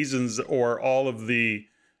the reasons or all of the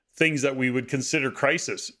things that we would consider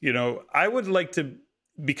crisis. I would like to,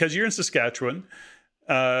 because you're in Saskatchewan,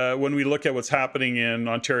 when we look at what's happening in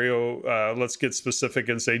Ontario, let's get specific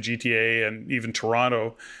and say GTA and even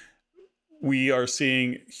Toronto, we are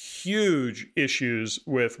seeing huge issues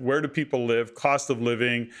with where do people live, cost of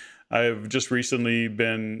living. I've just recently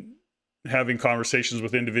been having conversations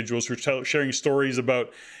with individuals who are sharing stories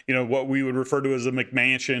about, what we would refer to as a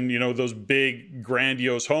McMansion, those big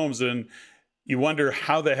grandiose homes. And you wonder,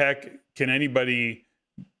 how the heck can anybody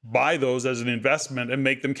buy those as an investment and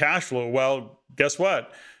make them cash flow? Well, guess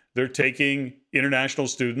what? They're taking international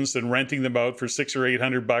students and renting them out for $600 or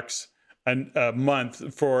 $800 a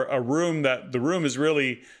month for a room that the room is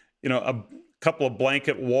really, a couple of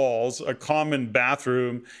blanket walls, a common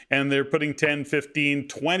bathroom, and they're putting 10, 15,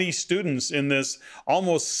 20 students in this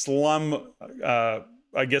almost slum,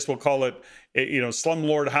 I guess we'll call it,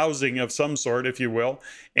 slumlord housing of some sort, if you will.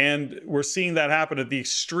 And we're seeing that happen at the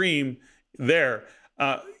extreme there.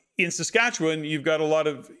 In Saskatchewan, you've got a lot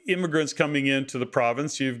of immigrants coming into the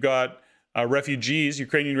province. You've got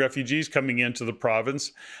Ukrainian refugees coming into the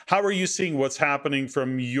province. How are you seeing what's happening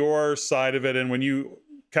from your side of it? And when you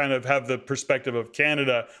kind of have the perspective of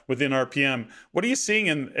Canada within RPM, what are you seeing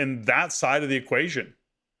in that side of the equation?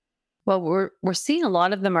 Well, we're seeing a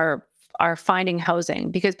lot of them are finding housing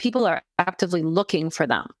because people are actively looking for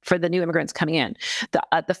the new immigrants coming in.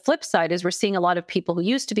 The flip side is we're seeing a lot of people who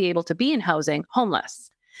used to be able to be in housing homeless.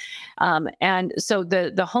 And so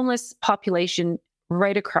the homeless population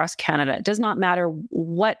right across Canada, it does not matter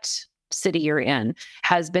what city you're in,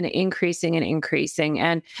 has been increasing and increasing.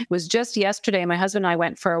 And it was just yesterday, my husband and I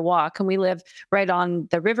went for a walk, and we live right on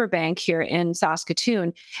the riverbank here in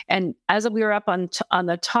Saskatoon. And as we were up on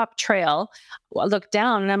the top trail, I looked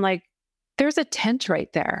down and I'm like, there's a tent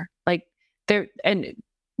right there.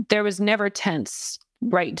 There was never tents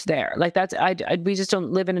right there. We just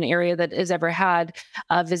don't live in an area that has ever had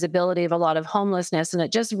visibility of a lot of homelessness. And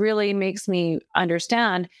it just really makes me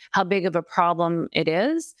understand how big of a problem it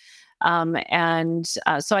is.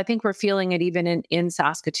 So I think we're feeling it even in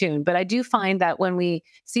Saskatoon. But I do find that when we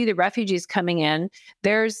see the refugees coming in,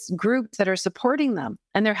 there's groups that are supporting them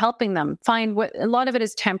and they're helping them find what a lot of it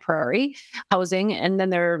is temporary housing. And then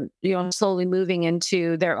they're, slowly moving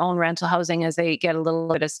into their own rental housing as they get a little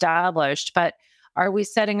bit established. But are we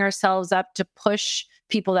setting ourselves up to push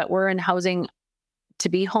people that were in housing to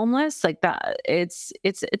be homeless? Like that, it's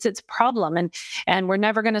problem, and we're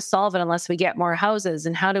never going to solve it unless we get more houses.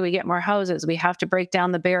 And how do we get more houses? We have to break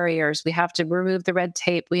down the barriers, we have to remove the red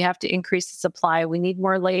tape, we have to increase the supply, we need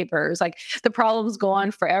more laborers. Like the problems go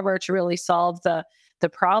on forever to really solve the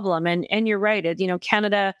problem. And you're right,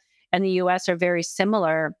 Canada and the US are very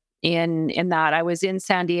similar in that. I was in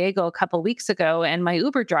San Diego a couple weeks ago, and my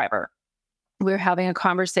Uber driver, we were having a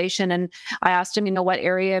conversation, and I asked him, what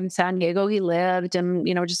area in San Diego he lived, and,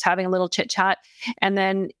 just having a little chit chat. And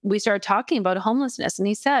then we started talking about homelessness. And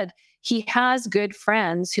he said he has good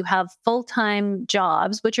friends who have full-time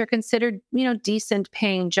jobs, which are considered, decent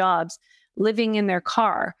paying jobs, living in their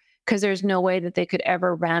car because there's no way that they could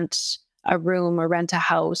ever rent a room or rent a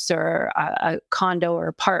house or a condo or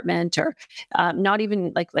apartment, or not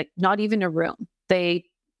even not even a room.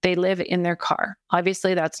 They live in their car.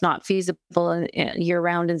 Obviously, that's not feasible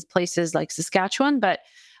year-round in places like Saskatchewan, but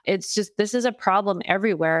it's just, this is a problem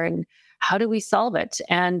everywhere. And how do we solve it?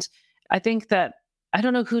 And I think that, I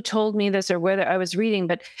don't know who told me this or whether I was reading,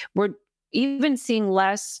 but we're even seeing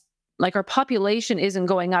less, like our population isn't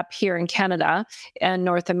going up here in Canada and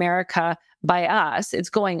North America by us. It's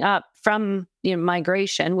going up from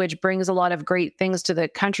migration, which brings a lot of great things to the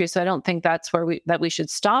country. So I don't think that's where we should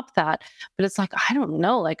stop that. But it's like, I don't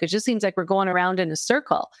know, like it just seems like we're going around in a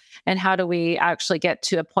circle. And how do we actually get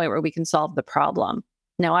to a point where we can solve the problem?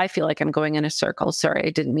 Now I feel like I'm going in a circle. Sorry, I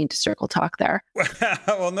didn't mean to circle talk there.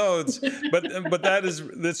 Well, no, but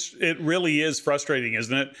it really is frustrating,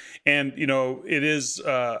 isn't it? And it is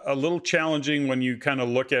a little challenging when you kind of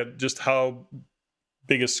look at just how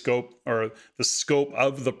big a scope, or the scope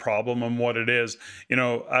of the problem and what it is.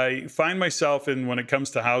 I find myself when it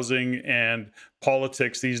comes to housing and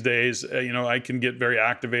politics these days, I can get very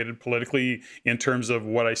activated politically in terms of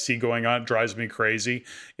what I see going on. It drives me crazy.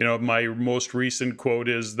 My most recent quote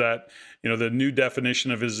is that, the new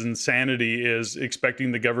definition of his insanity is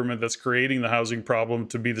expecting the government that's creating the housing problem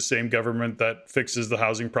to be the same government that fixes the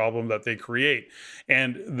housing problem that they create.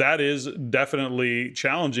 And that is definitely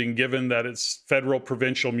challenging, given that it's federal,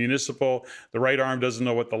 provincial, municipal. The right arm doesn't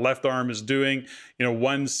know what the left arm is doing.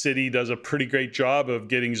 One city does a pretty great job of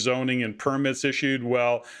getting zoning and permits issued.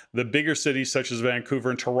 Well, the bigger cities such as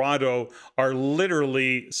Vancouver and Toronto are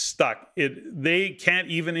literally stuck. They can't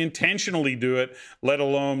even intentionally do it, let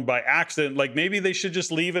alone by accident. Like maybe they should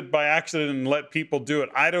just leave it by accident and let people do it.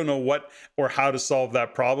 I don't know what or how to solve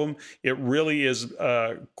that problem. It really is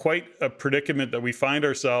quite a predicament that we find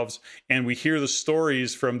ourselves, and we hear the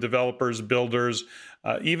stories from developers, builders,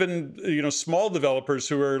 even small developers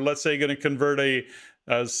who are, let's say, going to convert a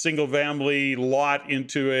single family lot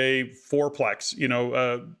into a fourplex,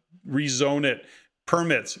 rezone it,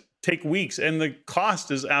 permits take weeks, and the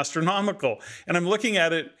cost is astronomical. And I'm looking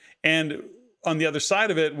at it, and on the other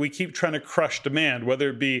side of it, we keep trying to crush demand,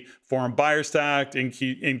 whether it be foreign buyers tax,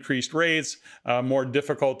 increased rates, more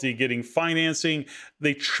difficulty getting financing.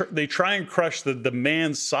 They try and crush the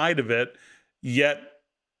demand side of it, yet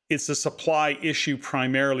it's a supply issue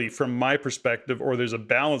primarily from my perspective, or there's a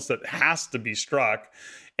balance that has to be struck.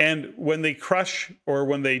 And when they crush or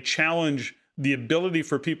when they challenge the ability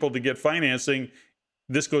for people to get financing,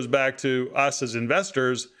 this goes back to us as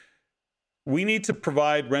investors. We need to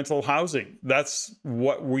provide rental housing. That's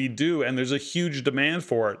what we do. And there's a huge demand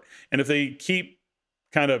for it. And if they keep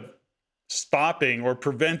kind of stopping or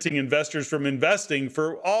preventing investors from investing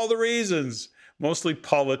for all the reasons, mostly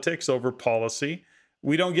politics over policy,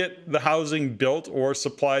 we don't get the housing built or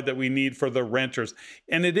supplied that we need for the renters.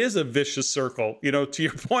 And it is a vicious circle. To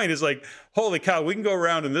your point, it's like, holy cow, we can go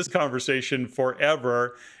around in this conversation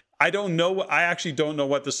forever. I actually don't know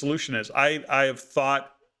what the solution is. I have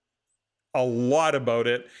thought a lot about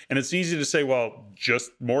it, and it's easy to say, well,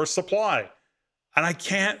 just more supply. And I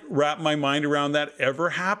can't wrap my mind around that ever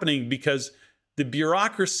happening, because the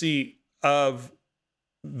bureaucracy of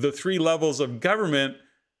the three levels of government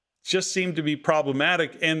just seem to be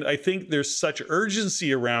problematic. And I think there's such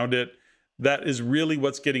urgency around it that is really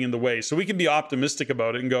what's getting in the way. So we can be optimistic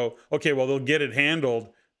about it and go, okay, well, they'll get it handled.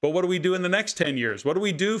 But what do we do in the next 10 years? What do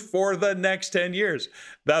we do for the next 10 years?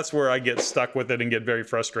 That's where I get stuck with it and get very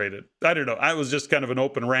frustrated. I don't know. I was just kind of an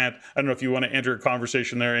open rant. I don't know if you want to enter a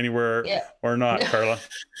conversation there anywhere or not, Carla.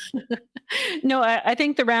 No, I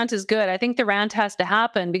think the rant is good. I think the rant has to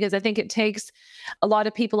happen because I think it takes a lot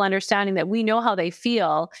of people understanding that we know how they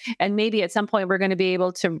feel, and maybe at some point we're going to be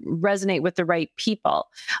able to resonate with the right people.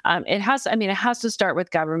 It has to start with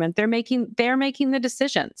government. They're making the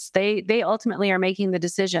decisions. They ultimately are making the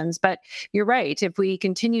decisions. But you're right. If we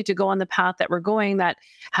continue to go on the path that we're going, that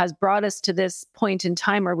has brought us to this point in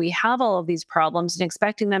time where we have all of these problems and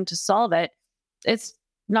expecting them to solve it, it's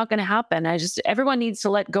not going to happen. Everyone needs to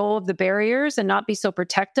let go of the barriers and not be so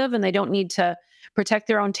protective, and they don't need to protect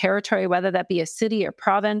their own territory, whether that be a city or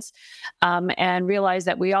province, and realize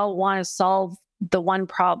that we all want to solve the one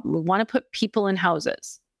problem. We want to put people in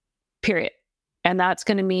houses, period. And that's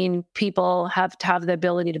going to mean people have to have the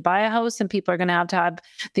ability to buy a house, and people are going to have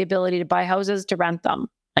the ability to buy houses to rent them.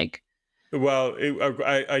 Well,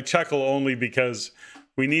 I chuckle only because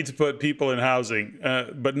we need to put people in housing,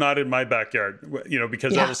 but not in my backyard,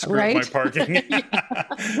 because that'll screw up my parking.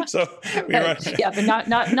 So, but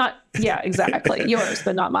not. Yeah, exactly. Yours,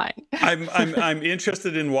 but not mine. I'm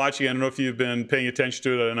interested in watching. I don't know if you've been paying attention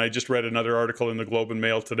to it, and I just read another article in the Globe and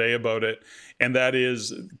Mail today about it, and that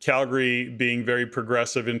is Calgary being very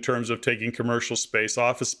progressive in terms of taking commercial space,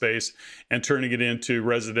 office space, and turning it into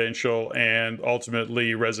residential and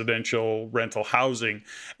ultimately residential rental housing.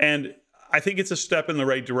 And I think it's a step in the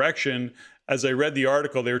right direction. As I read the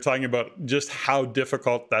article, they were talking about just how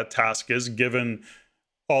difficult that task is, given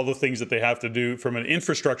all the things that they have to do from an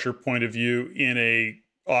infrastructure point of view in a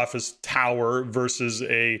office tower versus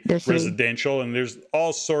a residential. And there's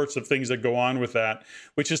all sorts of things that go on with that,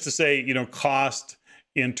 which is to say, cost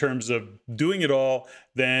in terms of doing it all,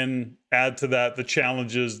 then add to that the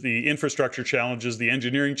challenges, the infrastructure challenges, the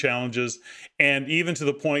engineering challenges, and even to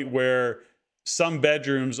the point where some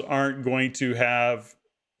bedrooms aren't going to have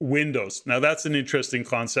windows. Now, that's an interesting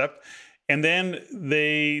concept. And then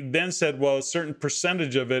they said, well, a certain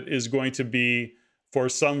percentage of it is going to be for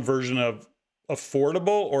some version of affordable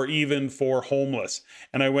or even for homeless.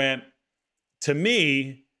 And I went, to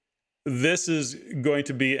me, this is going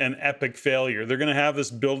to be an epic failure. They're going to have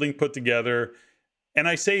this building put together. And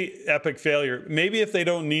I say epic failure. Maybe if they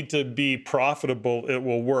don't need to be profitable, it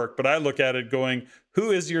will work. But I look at it going,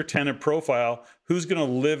 who is your tenant profile? Who's going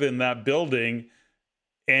to live in that building?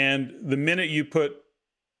 And the minute you put,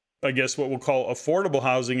 I guess, what we'll call affordable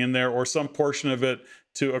housing in there, or some portion of it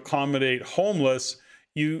to accommodate homeless,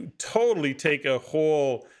 you totally take a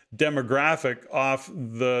whole demographic off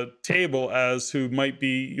the table as who might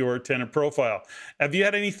be your tenant profile. Have you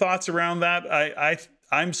had any thoughts around that?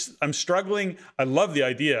 I'm struggling. I love the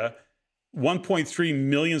idea. 1.3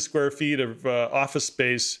 million square feet of office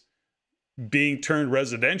space being turned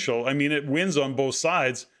residential. I mean, it wins on both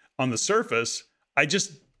sides on the surface. Do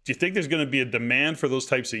you think there's going to be a demand for those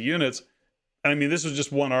types of units? I mean, this was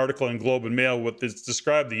just one article in Globe and Mail what this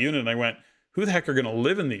described the unit, and I went, who the heck are going to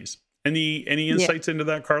live in these? Any insights into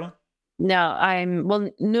that, Carla?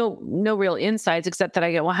 No, no real insights, except that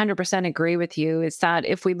I 100% agree with you. Is that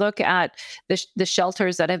if we look at the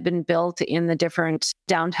shelters that have been built in the different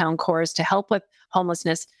downtown cores to help with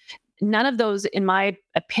homelessness, none of those, in my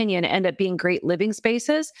opinion, end up being great living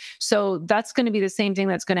spaces. So that's going to be the same thing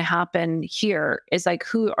that's going to happen here, is like,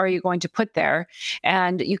 who are you going to put there?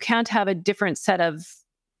 And you can't have a different set of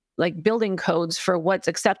building codes for what's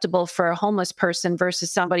acceptable for a homeless person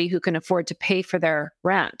versus somebody who can afford to pay for their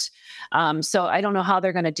rent. So I don't know how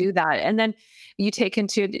they're going to do that. And then you take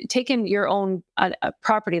in your own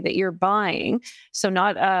property that you're buying. So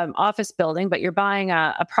not office building, but you're buying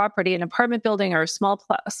a property, an apartment building or a small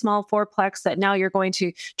fourplex that now you're going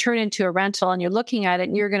to turn into a rental, and you're looking at it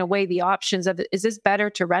and you're going to weigh the options of, is this better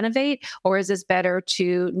to renovate or is this better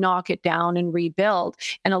to knock it down and rebuild?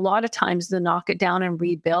 And a lot of times the knock it down and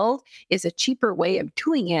rebuild is a cheaper way of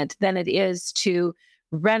doing it than it is to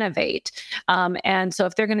renovate. And so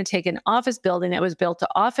if they're going to take an office building that was built to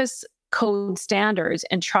office code standards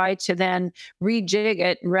and try to then rejig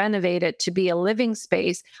it and renovate it to be a living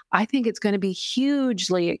space, I think it's going to be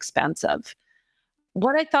hugely expensive.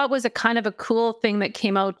 What I thought was a kind of a cool thing that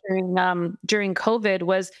came out during COVID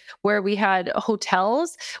was where we had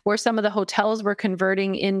hotels, where some of the hotels were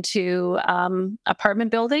converting into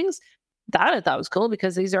apartment buildings. That I thought was cool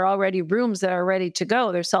because these are already rooms that are ready to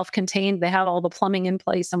go. They're self-contained. They have all the plumbing in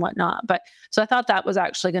place and whatnot. So I thought that was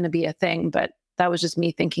actually going to be a thing, but that was just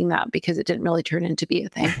me thinking that because it didn't really turn into be a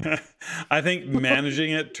thing. I think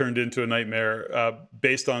managing it turned into a nightmare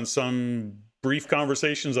based on some brief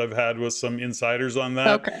conversations I've had with some insiders on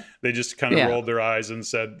that. Okay. They just kind of Yeah. rolled their eyes and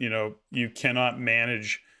said, you cannot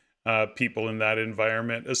manage people in that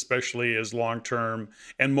environment, especially as long term.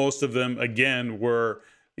 And most of them, again, were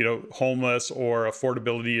homeless or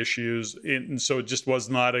affordability issues, and so it just was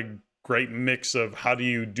not a great mix of how do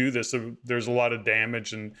you do this. So there's a lot of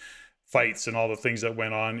damage and fights and all the things that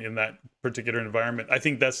went on in that particular environment. I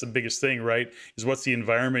think that's the biggest thing, right? Is what's the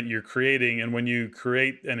environment you're creating, and when you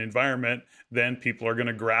create an environment, then people are going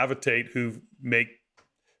to gravitate who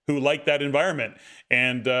like that environment,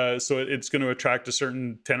 and so it's going to attract a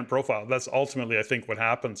certain tenant profile. That's ultimately, I think, what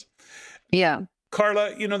happens. Yeah.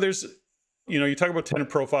 Carla, there's you talk about tenant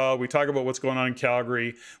profile. We talk about what's going on in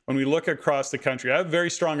Calgary. When we look across the country, I have very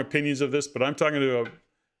strong opinions of this, but I'm talking to a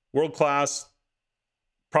world-class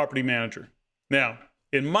property manager. Now,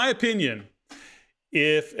 in my opinion,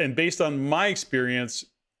 and based on my experience,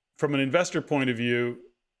 from an investor point of view,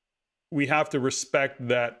 we have to respect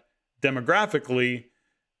that demographically,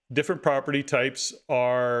 different property types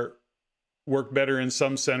work better in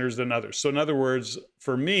some centers than others. So in other words,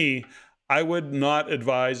 for me, I would not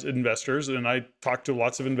advise investors, and I talk to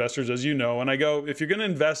lots of investors, as you know, and I go, if you're going to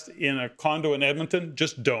invest in a condo in Edmonton,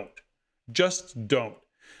 just don't. Just don't.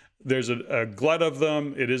 There's a glut of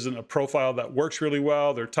them. It isn't a profile that works really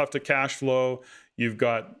well. They're tough to cash flow. You've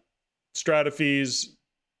got strata fees,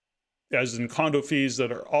 as in condo fees,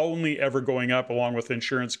 that are only ever going up along with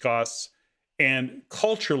insurance costs. And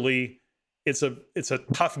culturally, it's a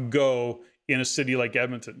tough go in a city like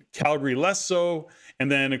Edmonton. Calgary, less so.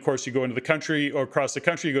 And then, of course, you go into the country or across the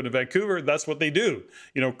country, you go to Vancouver, that's what they do.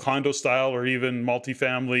 Condo style or even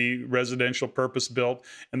multifamily residential purpose built.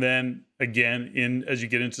 And then again, as you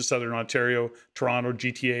get into Southern Ontario, Toronto,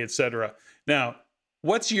 GTA, et cetera. Now,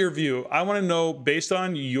 what's your view? I want to know, based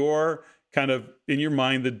on your kind of, in your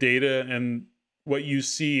mind, the data and what you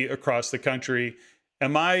see across the country,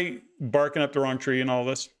 am I barking up the wrong tree in all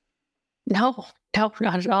this? No, not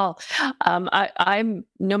at all. I'm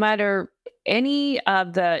no matter any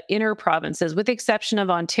of the inner provinces, with the exception of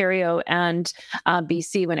Ontario and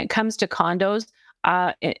BC, when it comes to condos,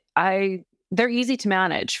 they're easy to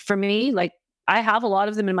manage for me. Like, I have a lot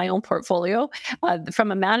of them in my own portfolio.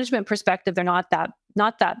 From a management perspective, they're not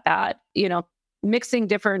that bad. Mixing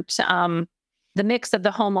different. The mix of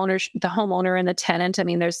the homeowner and the tenant. I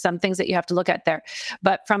mean, there's some things that you have to look at there,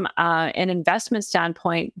 but from an investment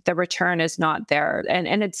standpoint, the return is not there,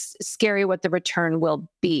 and it's scary what the return will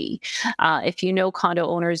be. If you know condo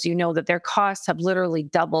owners, you know that their costs have literally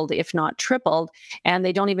doubled, if not tripled, and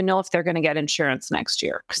they don't even know if they're going to get insurance next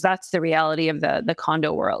year, because that's the reality of the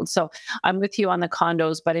condo world. So I'm with you on the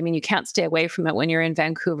condos, but I mean, you can't stay away from it when you're in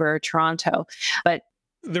Vancouver or Toronto. But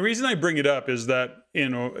the reason I bring it up is that,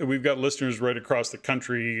 we've got listeners right across the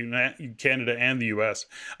country, Canada and the US.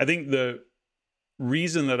 I think the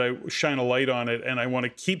reason that I shine a light on it, and I want to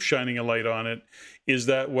keep shining a light on it, is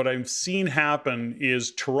that what I've seen happen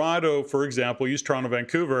is Toronto, for example, use Toronto,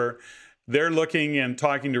 Vancouver, they're looking and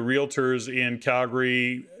talking to realtors in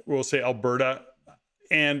Calgary, we'll say Alberta,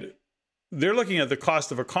 and they're looking at the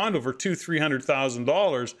cost of a condo for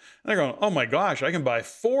 $200,000-$300,000. And they're going, oh my gosh, I can buy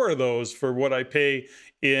 4 of those for what I pay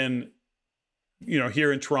in,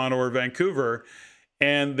 here in Toronto or Vancouver.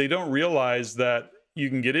 And they don't realize that you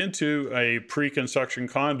can get into a pre-construction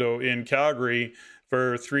condo in Calgary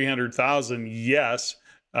for $300,000. Yes.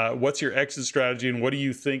 What's your exit strategy, and what do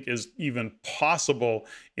you think is even possible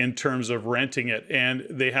in terms of renting it? And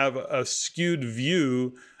they have a skewed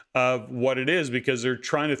view of what it is, because they're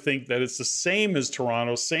trying to think that it's the same as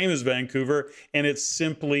Toronto, same as Vancouver, and it's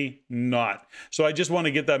simply not. So I just want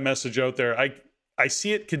to get that message out there. I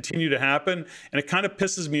see it continue to happen, and it kind of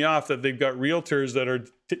pisses me off that they've got realtors that are,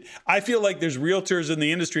 I feel like there's realtors in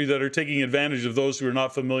the industry that are taking advantage of those who are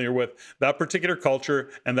not familiar with that particular culture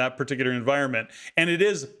and that particular environment. And it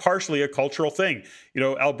is partially a cultural thing.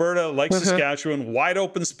 Alberta, like Saskatchewan, wide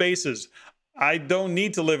open spaces. I don't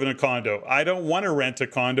need to live in a condo. I don't want to rent a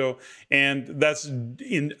condo. And that's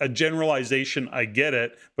in a generalization. I get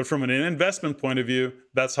it. But from an investment point of view,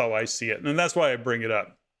 that's how I see it. And that's why I bring it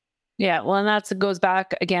up. Yeah, well, and that goes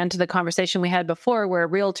back again to the conversation we had before, where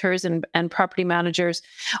realtors and property managers,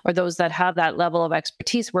 or those that have that level of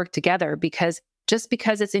expertise, work together, because just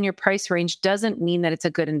because it's in your price range doesn't mean that it's a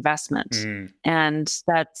good investment. And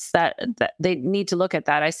that's that they need to look at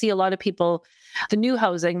that. I see a lot of people, the new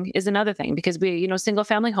housing is another thing, because single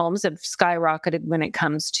family homes have skyrocketed when it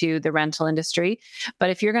comes to the rental industry. But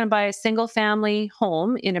if you're going to buy a single family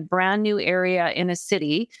home in a brand new area in a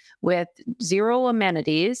city with 0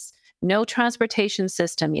 amenities, no transportation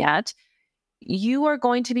system yet, you are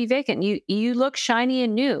going to be vacant. You look shiny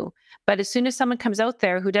and new. But as soon as someone comes out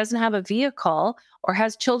there who doesn't have a vehicle or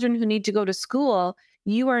has children who need to go to school,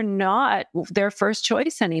 you are not their first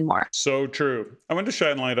choice anymore. So true. I want to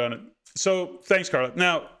shine light on it. So thanks, Carla.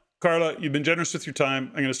 Now, Carla, you've been generous with your time.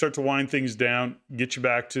 I'm going to start to wind things down, get you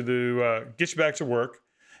back to work.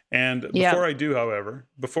 And before I do, however,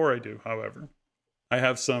 I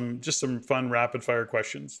have some fun rapid fire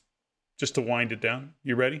questions just to wind it down.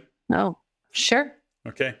 You ready? Oh, sure.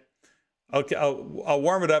 Okay. I'll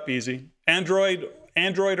warm it up easy. Android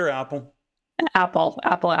or Apple?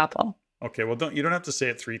 Apple. Okay, well you don't have to say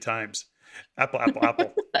it 3 times. Apple.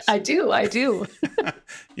 I do. I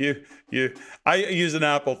use an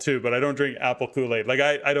Apple too, but I don't drink Apple Kool-Aid. Like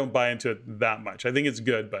I don't buy into it that much. I think it's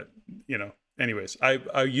good, but anyways,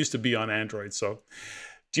 I used to be on Android. So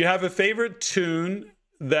do you have a favorite tune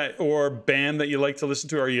or band that you like to listen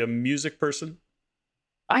to? Are you a music person?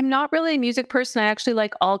 I'm not really a music person. I actually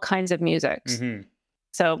like all kinds of music. Mm-hmm.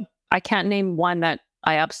 So I can't name one that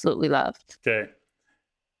I absolutely love. Okay.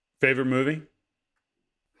 Favorite movie?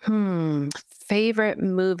 Favorite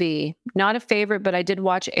movie. Not a favorite, but I did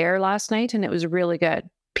watch Air last night and it was really good.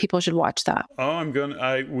 People should watch that. Oh,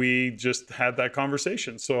 we just had that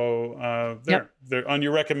conversation. So there on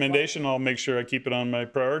your recommendation, I'll make sure I keep it on my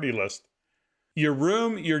priority list. Your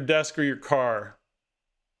room, your desk, or your car?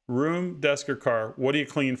 Room, desk, or car? What do you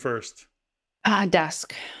clean first?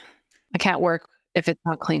 Desk. I can't work if it's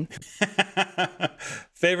not clean.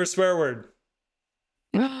 Favorite swear word?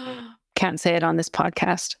 Can't say it on this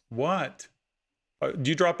podcast. What?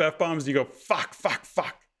 Do you drop F-bombs? Do you go, fuck?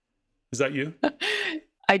 Is that you?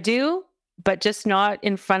 I do, but just not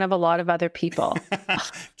in front of a lot of other people.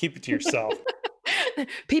 Keep it to yourself.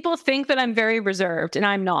 People think that I'm very reserved, and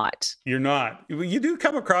I'm not. You're not. You do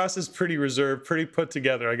come across as pretty reserved, pretty put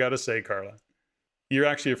together, I got to say, Carla. You're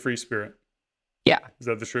actually a free spirit. Yeah. Is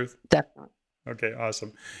that the truth? Definitely. Okay,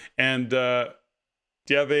 awesome. And do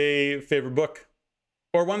you have a favorite book?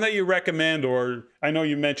 Or one that you recommend? Or I know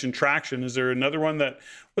you mentioned Traction. Is there another one that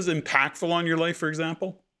was impactful on your life, for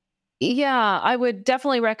example? Yeah, I would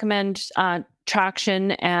definitely recommend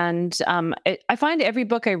Traction. And I find every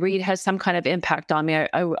book I read has some kind of impact on me,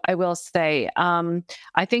 I will say.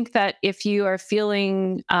 I think that if you are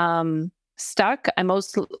feeling stuck, I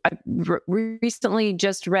recently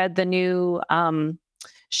just read the new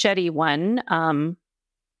Shetty one.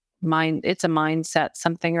 It's a mindset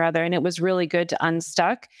something or other, and it was really good to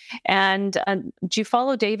unstuck. And do you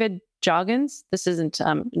follow David Joggins? This isn't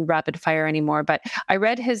rapid fire anymore, but I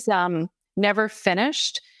read his Never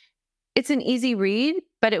Finished. It's an easy read,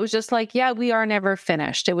 but it was just like, yeah, we are never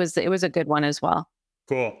finished. It was a good one as well.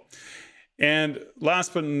 Cool. And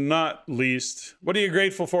last but not least, what are you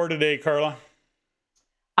grateful for today, Carla?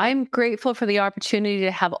 I'm grateful for the opportunity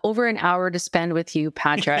to have over an hour to spend with you,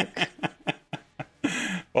 Patrick.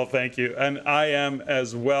 Well, thank you. And I am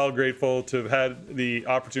as well grateful to have had the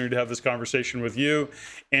opportunity to have this conversation with you.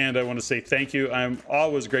 And I want to say thank you. I'm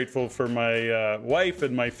always grateful for my wife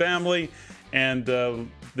and my family and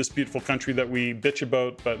this beautiful country that we bitch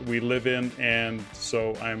about, but we live in. And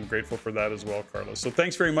so I'm grateful for that as well, Carla. So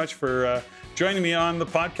thanks very much for joining me on the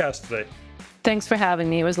podcast today. Thanks for having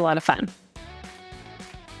me. It was a lot of fun.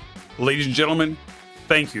 Ladies and gentlemen,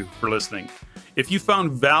 thank you for listening. If you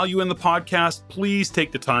found value in the podcast, please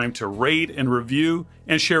take the time to rate and review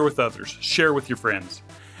and share with others. Share with your friends.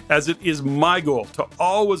 As it is my goal to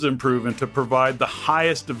always improve and to provide the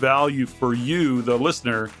highest value for you, the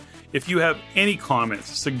listener. If you have any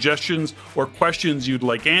comments, suggestions, or questions you'd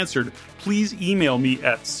like answered, please email me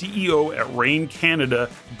at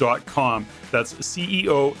ceo@reincanada.com. That's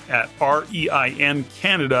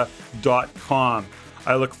ceo@reincanada.com.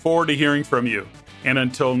 I look forward to hearing from you. And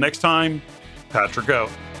until next time, Patrick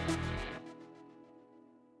out.